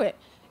to do it.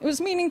 It was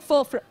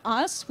meaningful for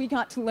us. We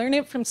got to learn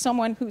it from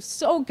someone who's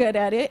so good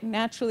at it,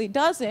 naturally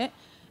does it.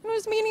 And it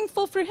was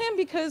meaningful for him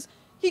because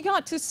he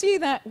got to see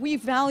that we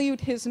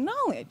valued his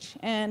knowledge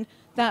and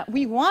that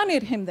we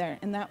wanted him there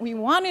and that we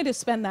wanted to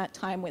spend that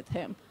time with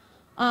him.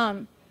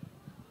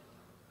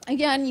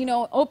 Again, you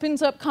know,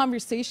 opens up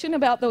conversation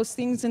about those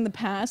things in the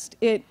past.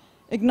 It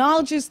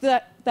acknowledges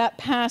that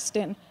past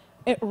and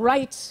it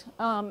writes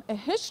a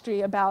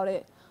history about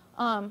it.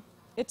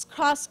 It's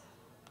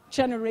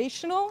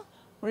cross-generational.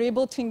 We're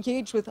able to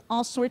engage with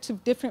all sorts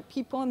of different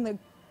people in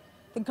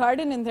the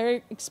garden and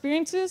their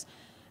experiences.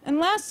 And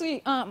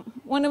lastly,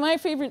 one of my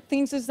favorite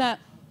things is that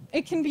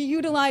it can be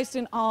utilized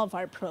in all of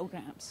our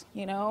programs.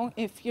 You know,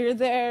 if you're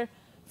there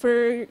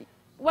for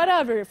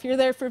whatever, if you're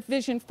there for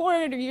Vision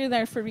Forward or you're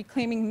there for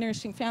Reclaiming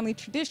Nourishing Family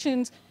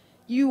Traditions,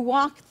 you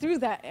walk through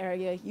that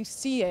area, you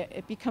see it,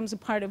 it becomes a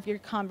part of your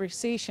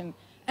conversation.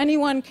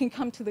 Anyone can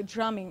come to the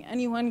drumming,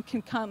 anyone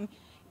can come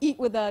eat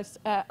with us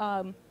at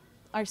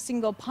our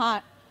single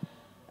pot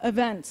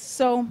events.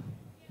 So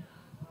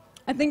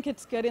I think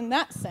it's good in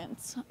that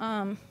sense.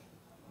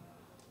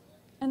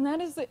 And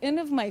that is the end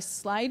of my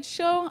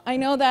slideshow. I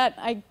know that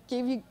I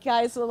gave you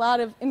guys a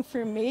lot of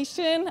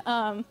information.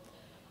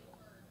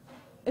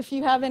 If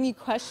you have any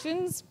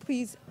questions,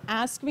 please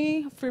ask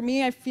me. For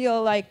me, I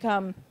feel like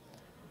I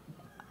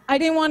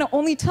didn't want to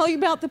only tell you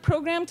about the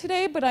program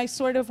today, but I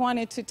sort of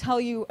wanted to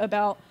tell you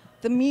about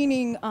the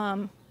meaning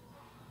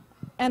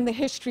and the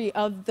history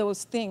of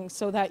those things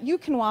so that you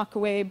can walk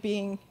away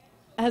being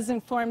as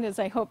informed as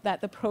I hope that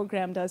the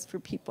program does for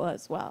people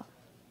as well.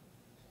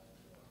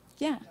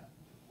 Yeah.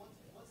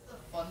 What's the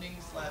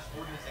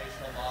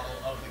funding/organizational model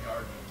of the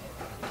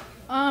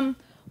garden?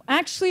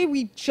 Actually,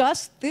 we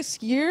just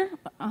this year,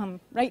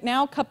 right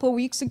now, a couple of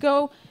weeks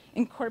ago,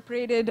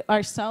 incorporated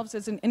ourselves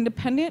as an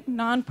independent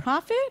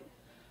nonprofit.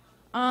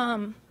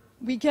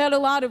 We get a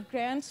lot of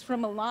grants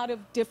from a lot of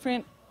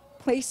different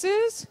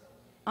places.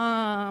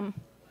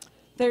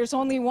 There's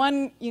only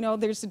one, you know,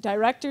 there's the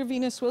director,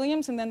 Venus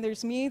Williams, and then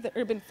there's me, the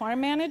urban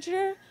farm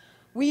manager.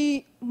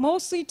 We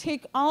mostly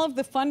take all of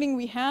the funding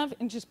we have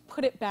and just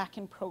put it back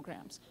in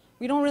programs.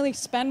 We don't really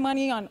spend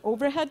money on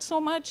overhead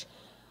so much.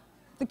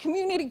 The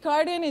community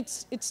garden,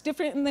 it's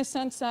different in the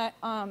sense that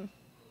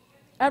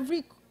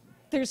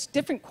there's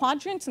different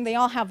quadrants and they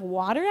all have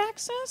water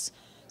access.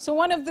 So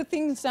one of the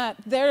things that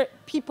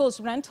people's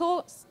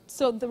rental,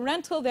 so the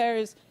rental there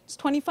is it's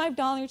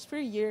 $25 for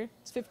a year,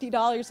 it's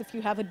 $50 if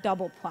you have a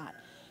double plot.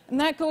 And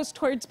that goes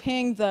towards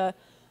paying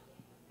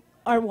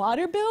our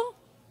water bill.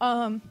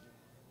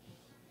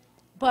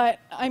 But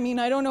I mean,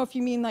 I don't know if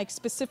you mean like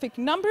specific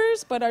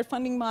numbers, but our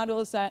funding model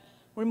is that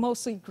we're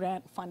mostly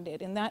grant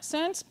funded in that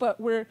sense, but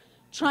we're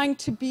trying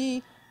to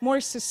be more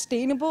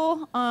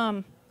sustainable,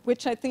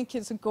 which I think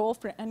is a goal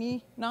for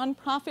any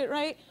nonprofit,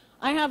 right?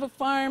 I have a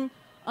farm.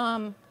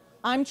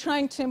 I'm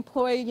trying to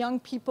employ young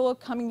people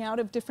coming out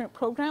of different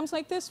programs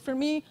like this. For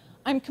me,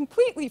 I'm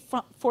completely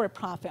for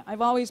profit.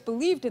 I've always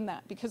believed in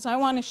that because I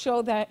want to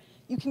show that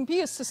you can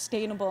be a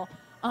sustainable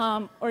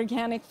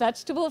organic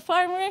vegetable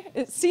farmer.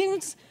 It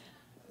seems,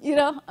 you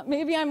know,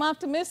 maybe I'm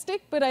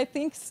optimistic, but I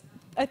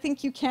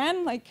think you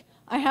can. Like,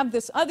 I have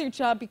this other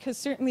job because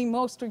certainly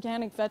most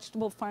organic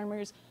vegetable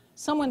farmers,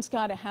 someone's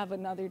got to have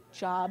another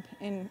job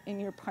in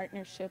your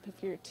partnership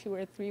if you're a 2-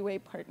 or 3-way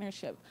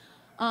partnership.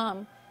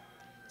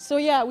 So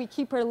yeah, we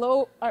keep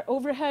our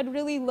overhead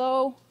really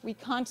low. We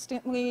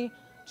constantly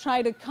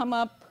try to come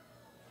up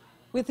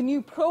with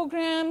new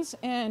programs,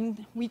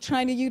 and we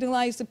try to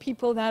utilize the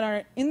people that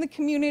are in the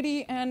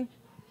community, and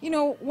you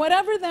know,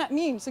 whatever that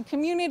means. The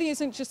community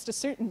isn't just a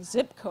certain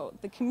zip code.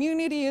 The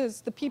community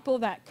is the people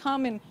that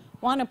come and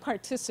want to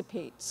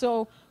participate.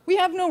 So we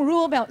have no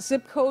rule about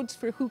zip codes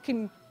for who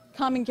can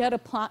come and get a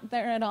plot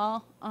there at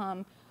all.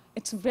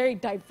 It's a very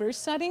diverse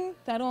setting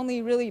that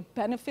only really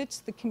benefits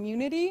the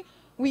community.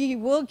 We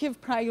will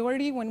give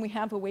priority when we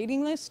have a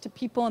waiting list to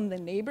people in the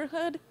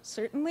neighborhood,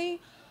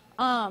 certainly.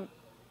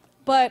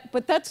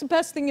 But that's the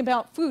best thing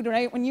about food,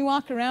 right? When you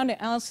walk around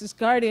at Alice's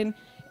Garden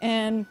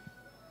and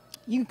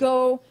you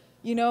go,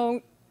 you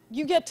know,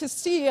 you get to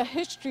see a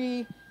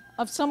history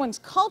of someone's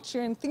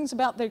culture and things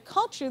about their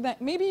culture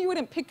that maybe you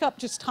wouldn't pick up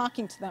just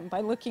talking to them by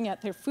looking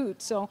at their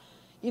food. So,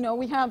 you know,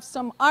 we have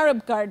some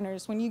Arab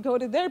gardeners. When you go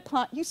to their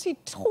plot, you see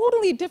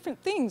totally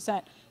different things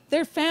that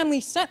their family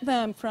sent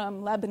them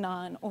from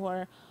Lebanon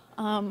or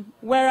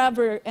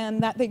wherever,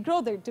 and that they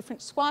grow their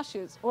different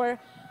squashes. Or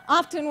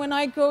often when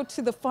I go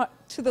to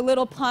the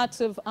little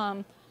plots of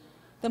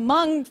the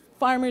Hmong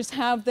farmers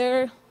have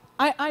their,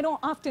 I don't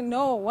often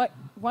know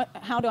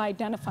how to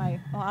identify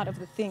a lot of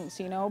the things,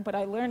 you know, but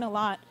I learn a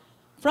lot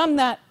from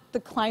that, the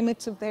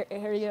climates of their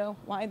area,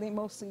 why they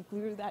mostly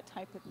grew that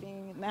type of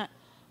thing, and that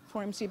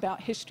informs you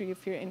about history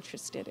if you're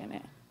interested in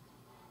it.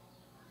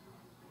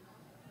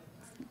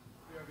 Do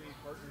you have any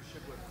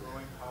partnership with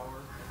Growing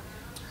Power?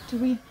 Do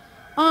we?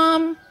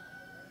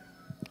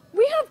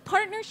 We have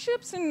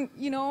partnerships in,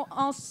 you know,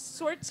 all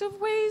sorts of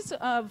ways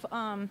of,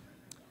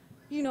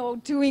 you know,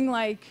 doing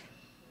like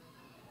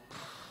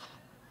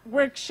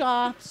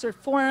workshops or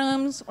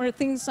forums or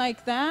things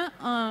like that.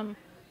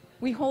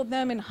 We hold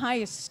them in high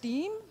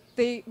esteem.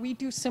 We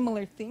do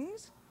similar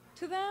things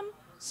to them.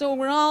 So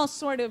we're all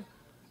sort of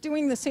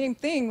doing the same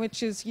thing,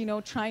 which is, you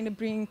know, trying to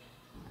bring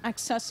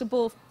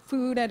accessible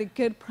food at a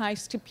good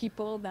price to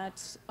people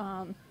that's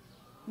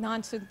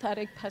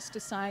non-synthetic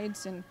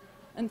pesticides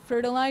and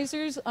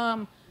fertilizers.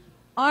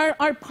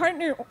 Our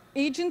partner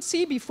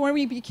agency, before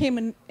we became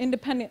an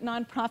independent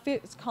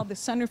nonprofit, is called the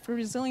Center for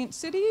Resilient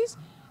Cities,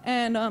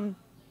 and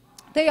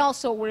they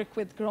also work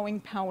with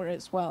Growing Power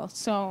as well.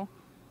 So,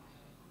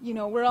 you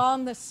know, we're all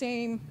in the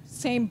same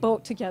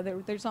boat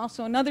together. There's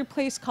also another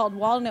place called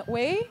Walnut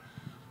Way,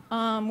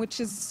 which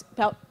is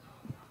about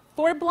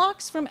 4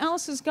 blocks from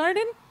Alice's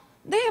Garden.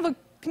 They have a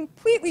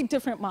completely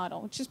different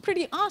model, which is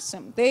pretty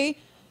awesome. They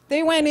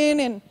went in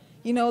and,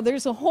 you know,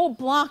 there's a whole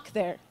block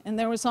there, and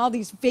there was all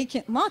these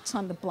vacant lots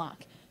on the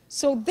block.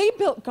 So they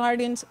built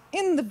gardens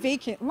in the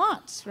vacant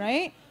lots,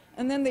 right?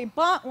 And then they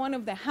bought one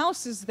of the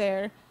houses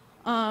there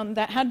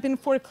that had been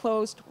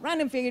foreclosed,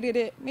 renovated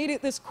it, made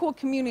it this cool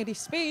community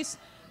space,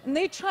 and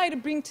they try to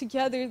bring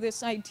together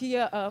this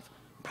idea of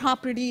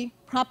property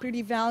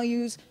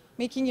values,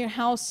 making your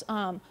house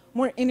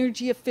more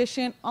energy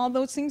efficient, all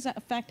those things that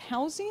affect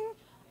housing,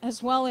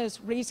 as well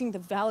as raising the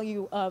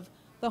value of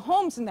the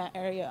homes in that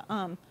area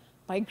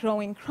by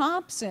growing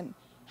crops and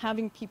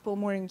having people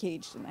more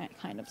engaged in that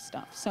kind of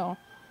stuff. So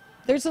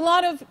there's a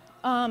lot of,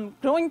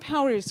 Growing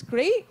Power is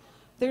great.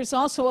 There's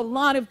also a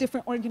lot of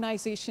different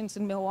organizations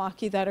in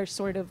Milwaukee that are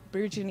sort of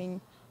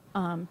burgeoning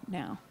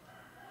now.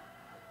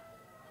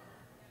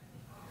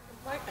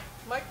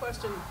 My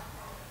question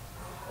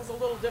is a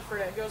little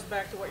different. It goes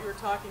back to what you were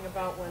talking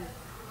about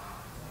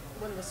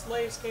when the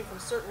slaves came from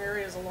certain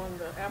areas along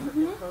the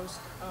African coast.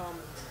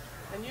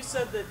 And you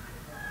said that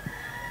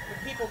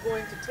the people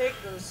going to take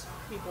those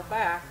people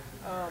back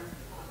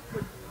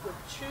would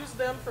choose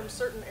them from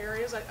certain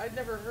areas. I'd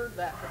never heard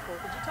that before.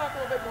 Could you talk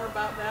a little bit more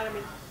about that? I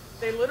mean,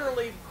 they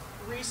literally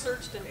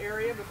researched an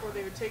area before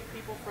they would take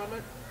people from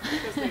it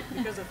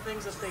because of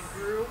things that they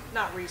grew.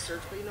 Not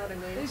research, but you know what I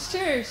mean?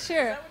 Sure. Is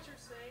that what you're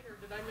saying, or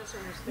did I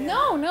misunderstand?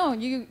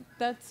 No,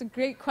 that's a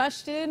great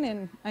question,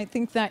 and I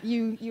think that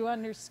you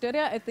understood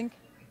it. I think,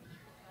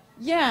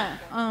 yeah.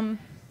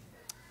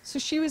 So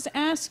she was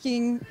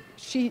asking,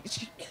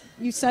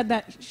 you said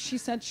that she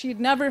said she had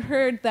never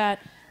heard that,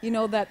 you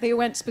know, that they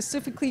went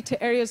specifically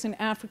to areas in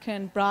Africa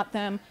and brought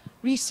them,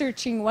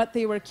 researching what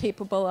they were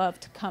capable of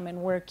to come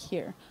and work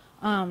here.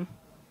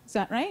 Is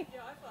that right?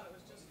 Yeah, I thought it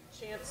was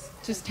just chance.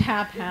 Just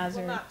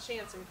haphazard. Well, not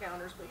chance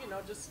encounters, but, you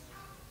know, just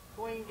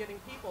going and getting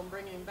people and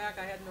bringing them back.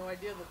 I had no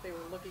idea that they were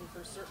looking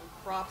for certain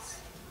crops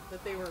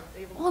that they were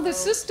able to Well, the grow.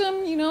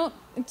 system, you know,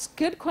 it's a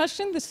good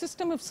question. The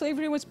system of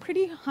slavery was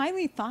pretty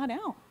highly thought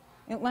out.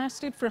 It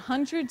lasted for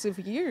hundreds of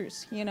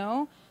years, you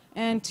know,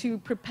 and to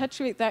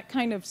perpetuate that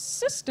kind of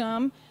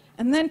system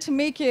and then to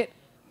make it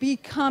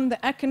become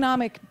the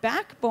economic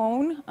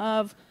backbone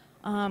of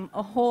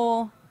a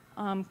whole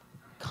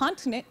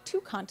continent,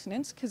 2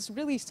 continents, because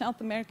really South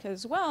America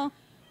as well,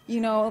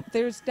 you know,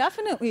 there's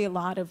definitely a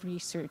lot of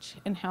research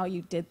in how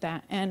you did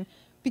that. And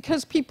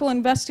because people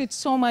invested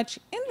so much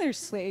in their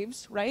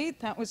slaves, right,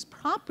 that was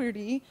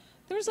property,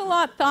 there's a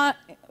lot thought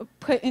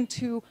put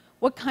into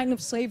what kind of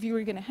slave you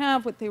were going to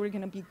have, what they were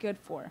going to be good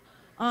for.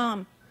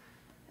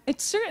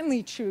 It's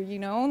certainly true, you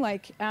know,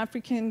 like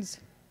Africans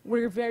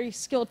were very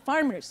skilled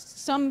farmers.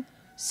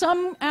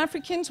 Some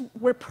Africans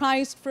were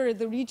prized for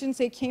the regions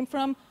they came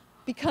from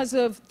because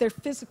of their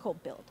physical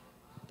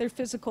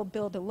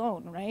build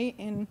alone, right?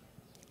 In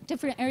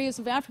different areas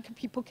of Africa,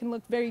 people can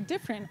look very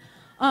different.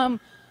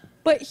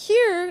 But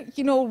here,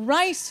 you know,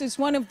 rice is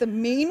one of the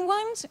main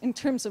ones in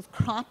terms of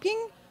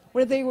cropping,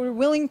 where they were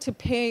willing to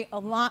pay a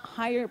lot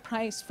higher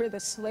price for the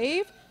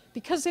slave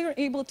because they were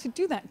able to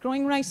do that.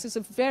 Growing rice is a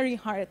very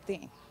hard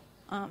thing.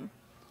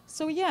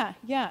 So yeah.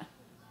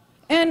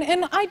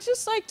 And I'd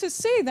just like to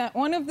say that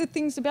one of the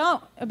things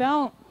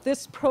about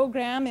this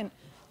program and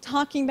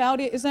talking about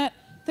it is that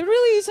there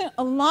really isn't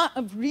a lot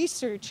of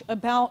research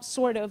about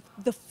sort of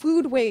the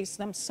foodways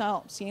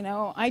themselves, you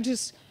know. I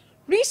just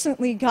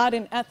recently got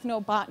an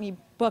ethnobotany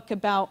book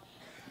about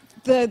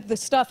the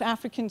stuff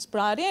Africans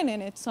brought in,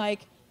 and it's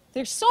like,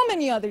 there's so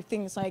many other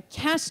things like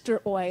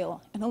castor oil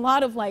and a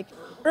lot of like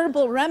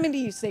herbal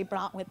remedies they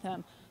brought with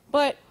them.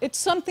 but it's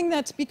something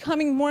that's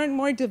becoming more and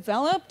more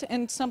developed,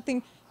 and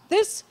something,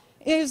 this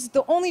is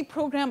the only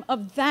program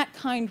of that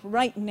kind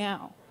right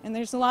now. And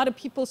there's a lot of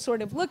people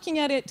sort of looking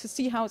at it to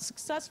see how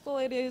successful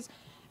it is.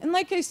 And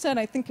like I said,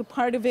 I think a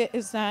part of it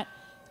is that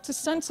it's a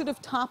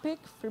sensitive topic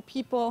for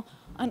people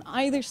on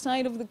either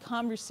side of the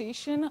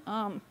conversation,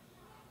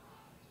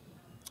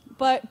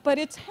 but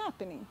it's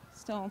happening,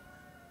 so,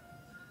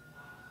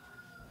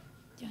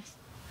 yes.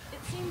 It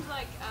seems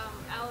like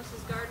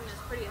Alice's Garden is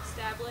pretty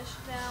established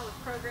now with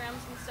programs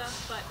and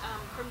stuff, but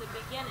from the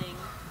beginning,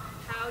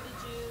 how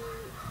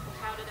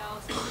did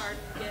Alice's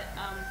Garden get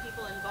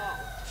people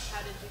involved?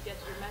 How did you get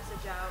your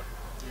message out,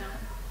 you know?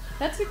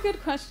 That's a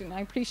good question.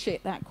 I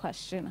appreciate that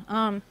question.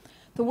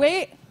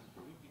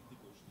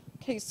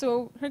 Okay,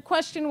 so her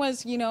question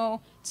was, you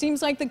know, it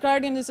seems like the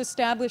garden is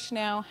established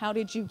now. How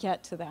did you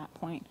get to that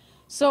point?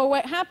 So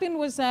what happened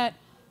was that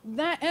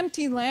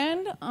empty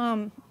land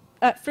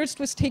at first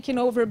was taken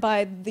over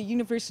by the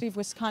University of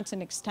Wisconsin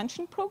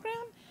Extension Program,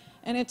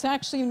 and it's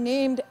actually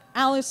named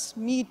Alice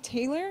Mead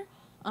Taylor,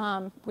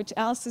 which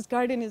Alice's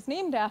Garden is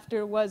named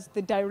after, was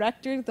the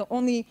director, the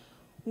only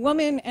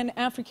woman and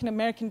African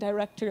American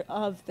director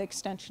of the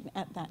extension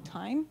at that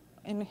time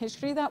in the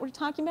history that we're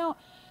talking about,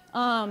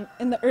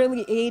 in the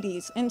early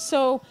 80s. And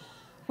so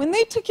when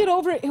they took it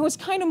over, it was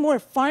kind of more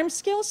farm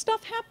scale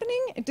stuff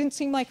happening. It didn't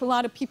seem like a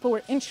lot of people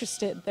were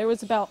interested. There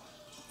was about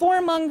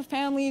 4 Hmong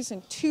families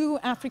and 2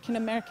 African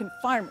American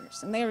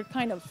farmers, and they were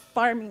kind of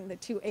farming the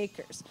 2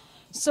 acres.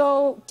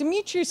 So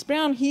Demetrius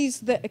Brown,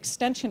 he's the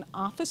extension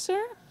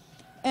officer,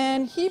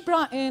 and he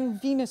brought in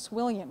Venus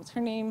Williams.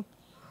 Her name,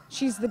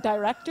 she's the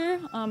director,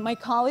 my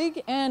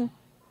colleague, and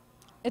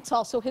it's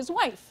also his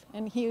wife.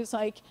 And he was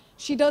like,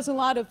 she does a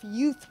lot of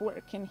youth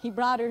work, and he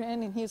brought her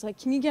in, and he was like,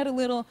 can you get a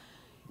little,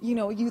 you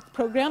know, youth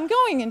program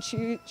going? And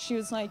she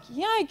was like,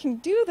 yeah, I can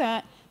do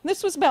that. And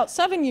this was about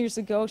 7 years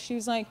ago. She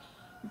was like,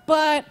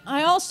 but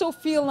I also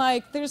feel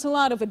like there's a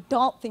lot of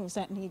adult things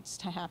that needs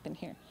to happen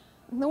here.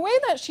 And the way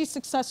that she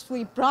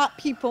successfully brought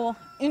people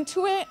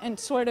into it and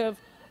sort of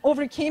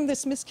overcame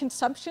this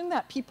misconception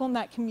that people in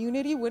that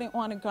community wouldn't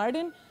want a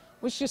garden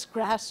was just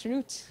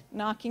grassroots,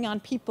 knocking on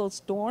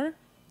people's door,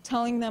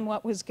 telling them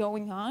what was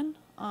going on.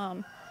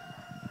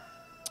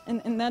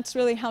 And that's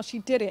really how she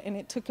did it. And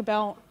it took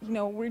about, you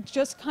know, we're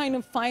just kind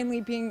of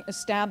finally being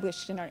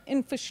established in our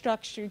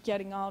infrastructure,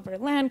 getting all of our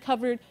land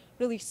covered,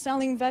 really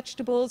selling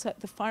vegetables at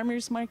the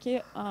farmer's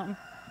market.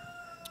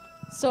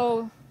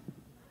 So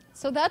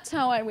that's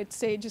how I would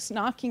say, just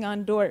knocking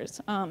on doors.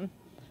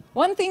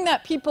 One thing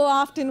that people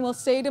often will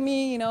say to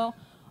me, you know,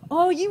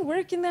 oh, you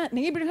work in that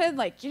neighborhood,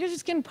 like you're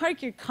just gonna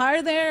park your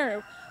car there,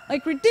 or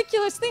like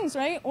ridiculous things,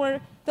 right?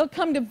 Or they'll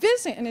come to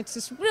visit and it's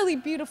this really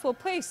beautiful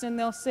place and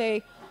they'll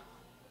say,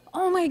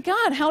 oh my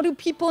God, how do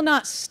people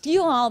not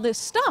steal all this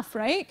stuff,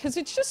 right? Because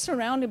it's just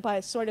surrounded by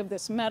sort of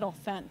this metal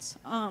fence.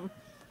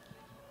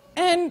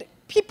 And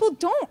people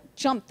don't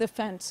jump the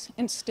fence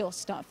and steal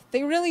stuff.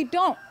 They really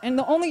don't. And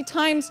the only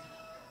times,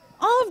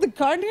 all of the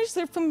gardeners,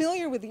 they're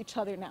familiar with each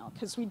other now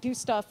because we do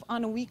stuff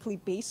on a weekly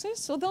basis.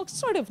 So they'll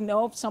sort of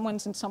know if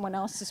someone's in someone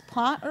else's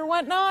plot or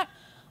whatnot.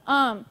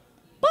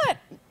 But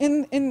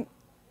in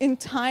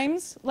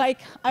times,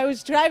 like I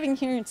was driving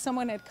here and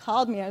someone had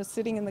called me. I was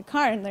sitting in the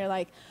car and they're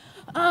like,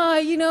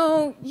 you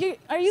know,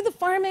 are you the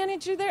farm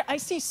manager there? I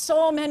see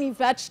so many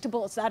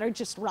vegetables that are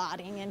just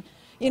rotting, and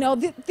you know,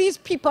 these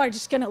people are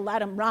just gonna let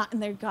them rot in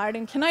their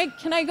garden. Can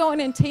I go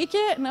in and take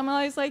it? And I'm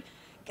always like,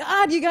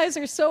 God, you guys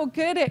are so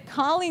good at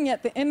calling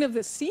at the end of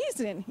the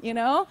season, you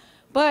know?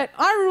 But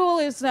our rule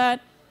is that,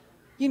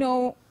 you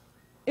know,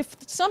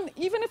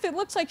 even if it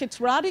looks like it's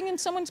rotting in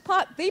someone's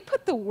plot, they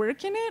put the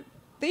work in it.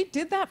 They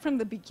did that from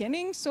the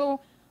beginning, so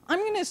I'm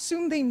going to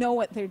assume they know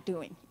what they're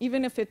doing,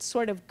 even if it's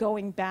sort of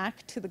going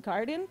back to the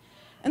garden.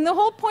 And the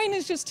whole point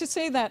is just to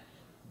say that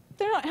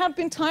there have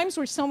been times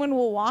where someone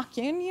will walk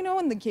in, you know,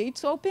 and the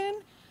gate's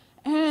open,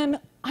 and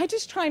I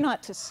just try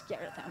not to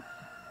scare them.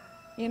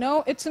 You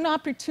know, it's an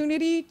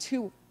opportunity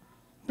to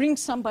bring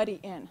somebody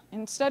in.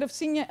 Instead of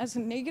seeing it as a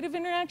negative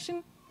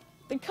interaction,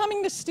 they're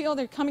coming to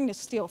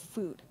steal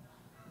food.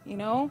 You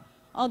know,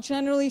 I'll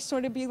generally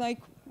sort of be like,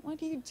 what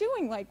are you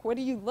doing? Like, what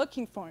are you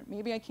looking for?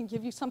 Maybe I can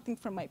give you something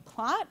from my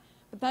plot,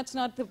 but that's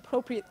not the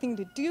appropriate thing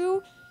to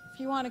do. If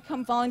you want to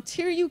come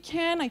volunteer, you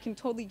can. I can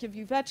totally give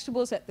you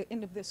vegetables at the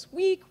end of this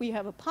week. We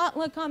have a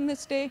potluck on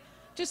this day.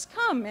 Just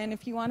come, and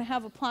if you want to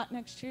have a plot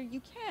next year,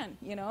 you can,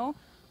 you know.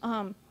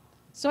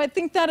 So I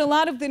think that a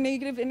lot of the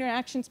negative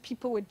interactions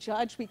people would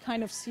judge, we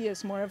kind of see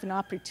as more of an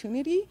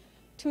opportunity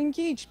to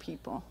engage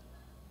people.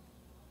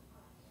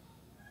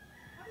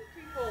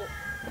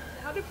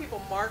 How do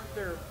people mark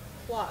their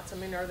plots? I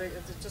mean, is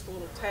it just a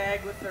little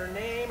tag with their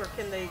name, or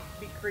can they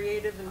be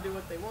creative and do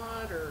what they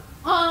want, or?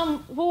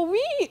 Well,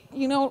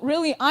 you know,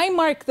 really, I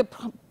mark the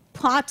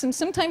plots, and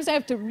sometimes I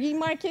have to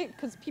remark it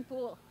because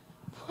people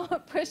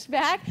push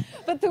back.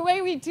 But the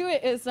way we do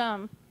it is,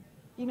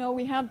 you know,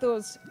 we have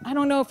those, I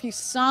don't know if you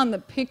saw in the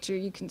picture,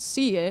 you can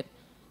see it.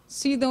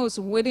 See those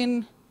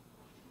wooden,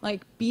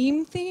 like,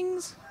 beam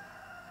things?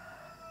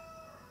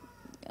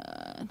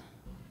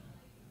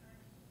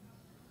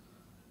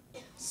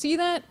 see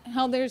that?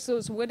 How there's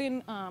those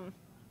wooden,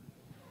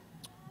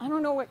 I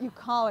don't know what you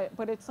call it,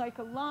 but it's like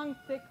a long,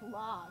 thick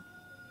log.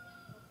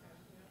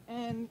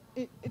 And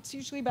it's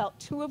usually about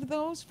 2 of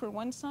those for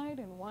one side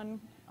and one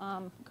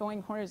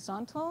going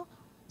horizontal.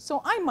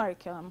 So I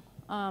mark them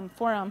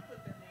for them.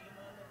 Put their name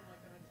on them,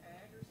 like on a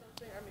tag or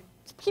something? I mean,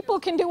 People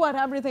can do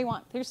whatever they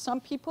want. There's some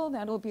people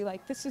that'll be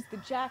like, this is the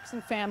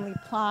Jackson family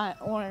plot,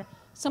 or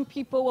some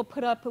people will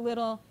put up a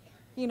little,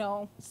 you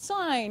know,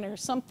 sign or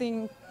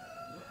something,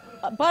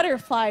 a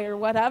butterfly or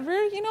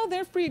whatever. You know,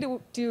 they're free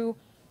to do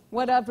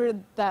whatever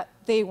that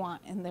they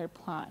want in their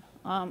plot.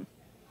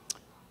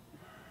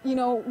 You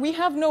know, we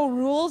have no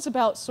rules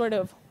about sort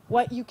of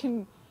what you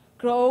can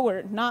grow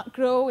or not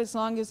grow, as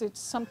long as it's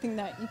something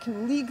that you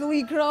can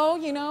legally grow,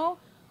 you know.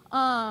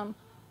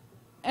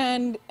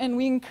 And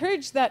we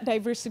encourage that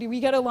diversity. We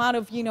get a lot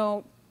of, you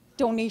know,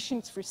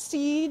 donations for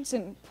seeds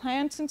and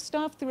plants and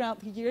stuff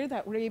throughout the year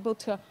that we're able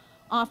to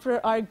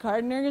offer our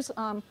gardeners.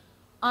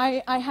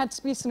 I had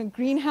space in a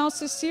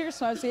greenhouse this year,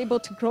 so I was able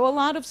to grow a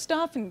lot of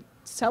stuff and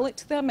sell it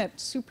to them at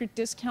super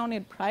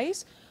discounted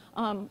price,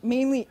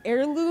 mainly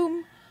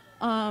heirloom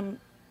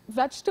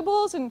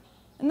vegetables. And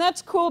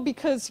that's cool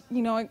because,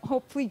 you know, I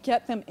hopefully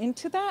get them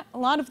into that. A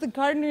lot of the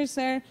gardeners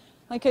there,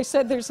 like I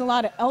said, there's a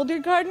lot of elder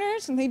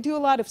gardeners, and they do a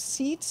lot of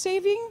seed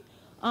saving.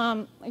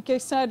 Like I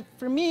said,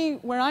 for me,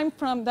 where I'm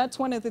from, that's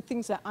one of the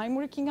things that I'm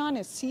working on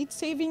is seed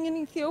saving in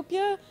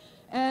Ethiopia.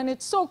 And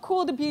it's so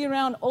cool to be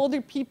around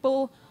older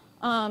people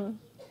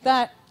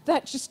that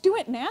just do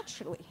it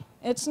naturally.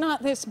 It's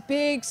not this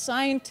big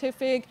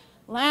scientific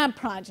lab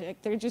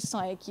project. They're just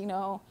like, you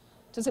know,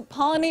 does it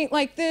pollinate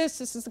like this?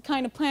 This is the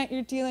kind of plant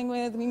you're dealing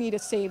with. We need to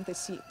save the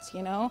seeds,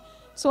 you know?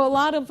 So a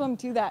lot of them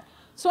do that.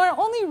 So our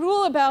only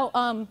rule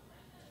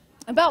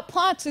about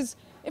plots is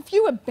if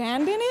you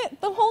abandon it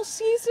the whole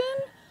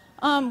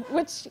season,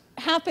 which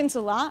happens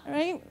a lot,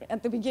 right?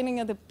 At the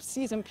beginning of the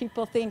season,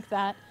 people think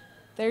that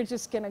they're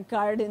just going to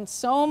garden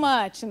so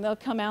much, and they'll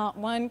come out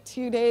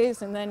 1-2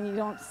 days, and then you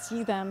don't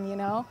see them, you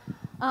know?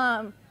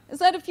 Is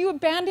that if you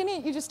abandon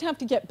it, you just have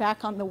to get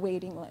back on the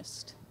waiting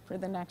list for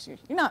the next year.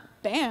 You're not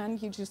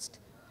banned, you just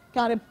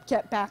got to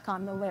get back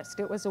on the list.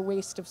 It was a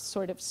waste of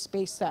sort of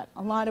space that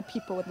a lot of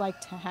people would like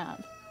to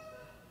have.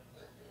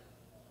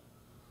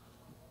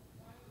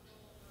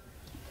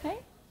 Okay,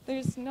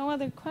 there's no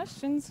other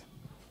questions.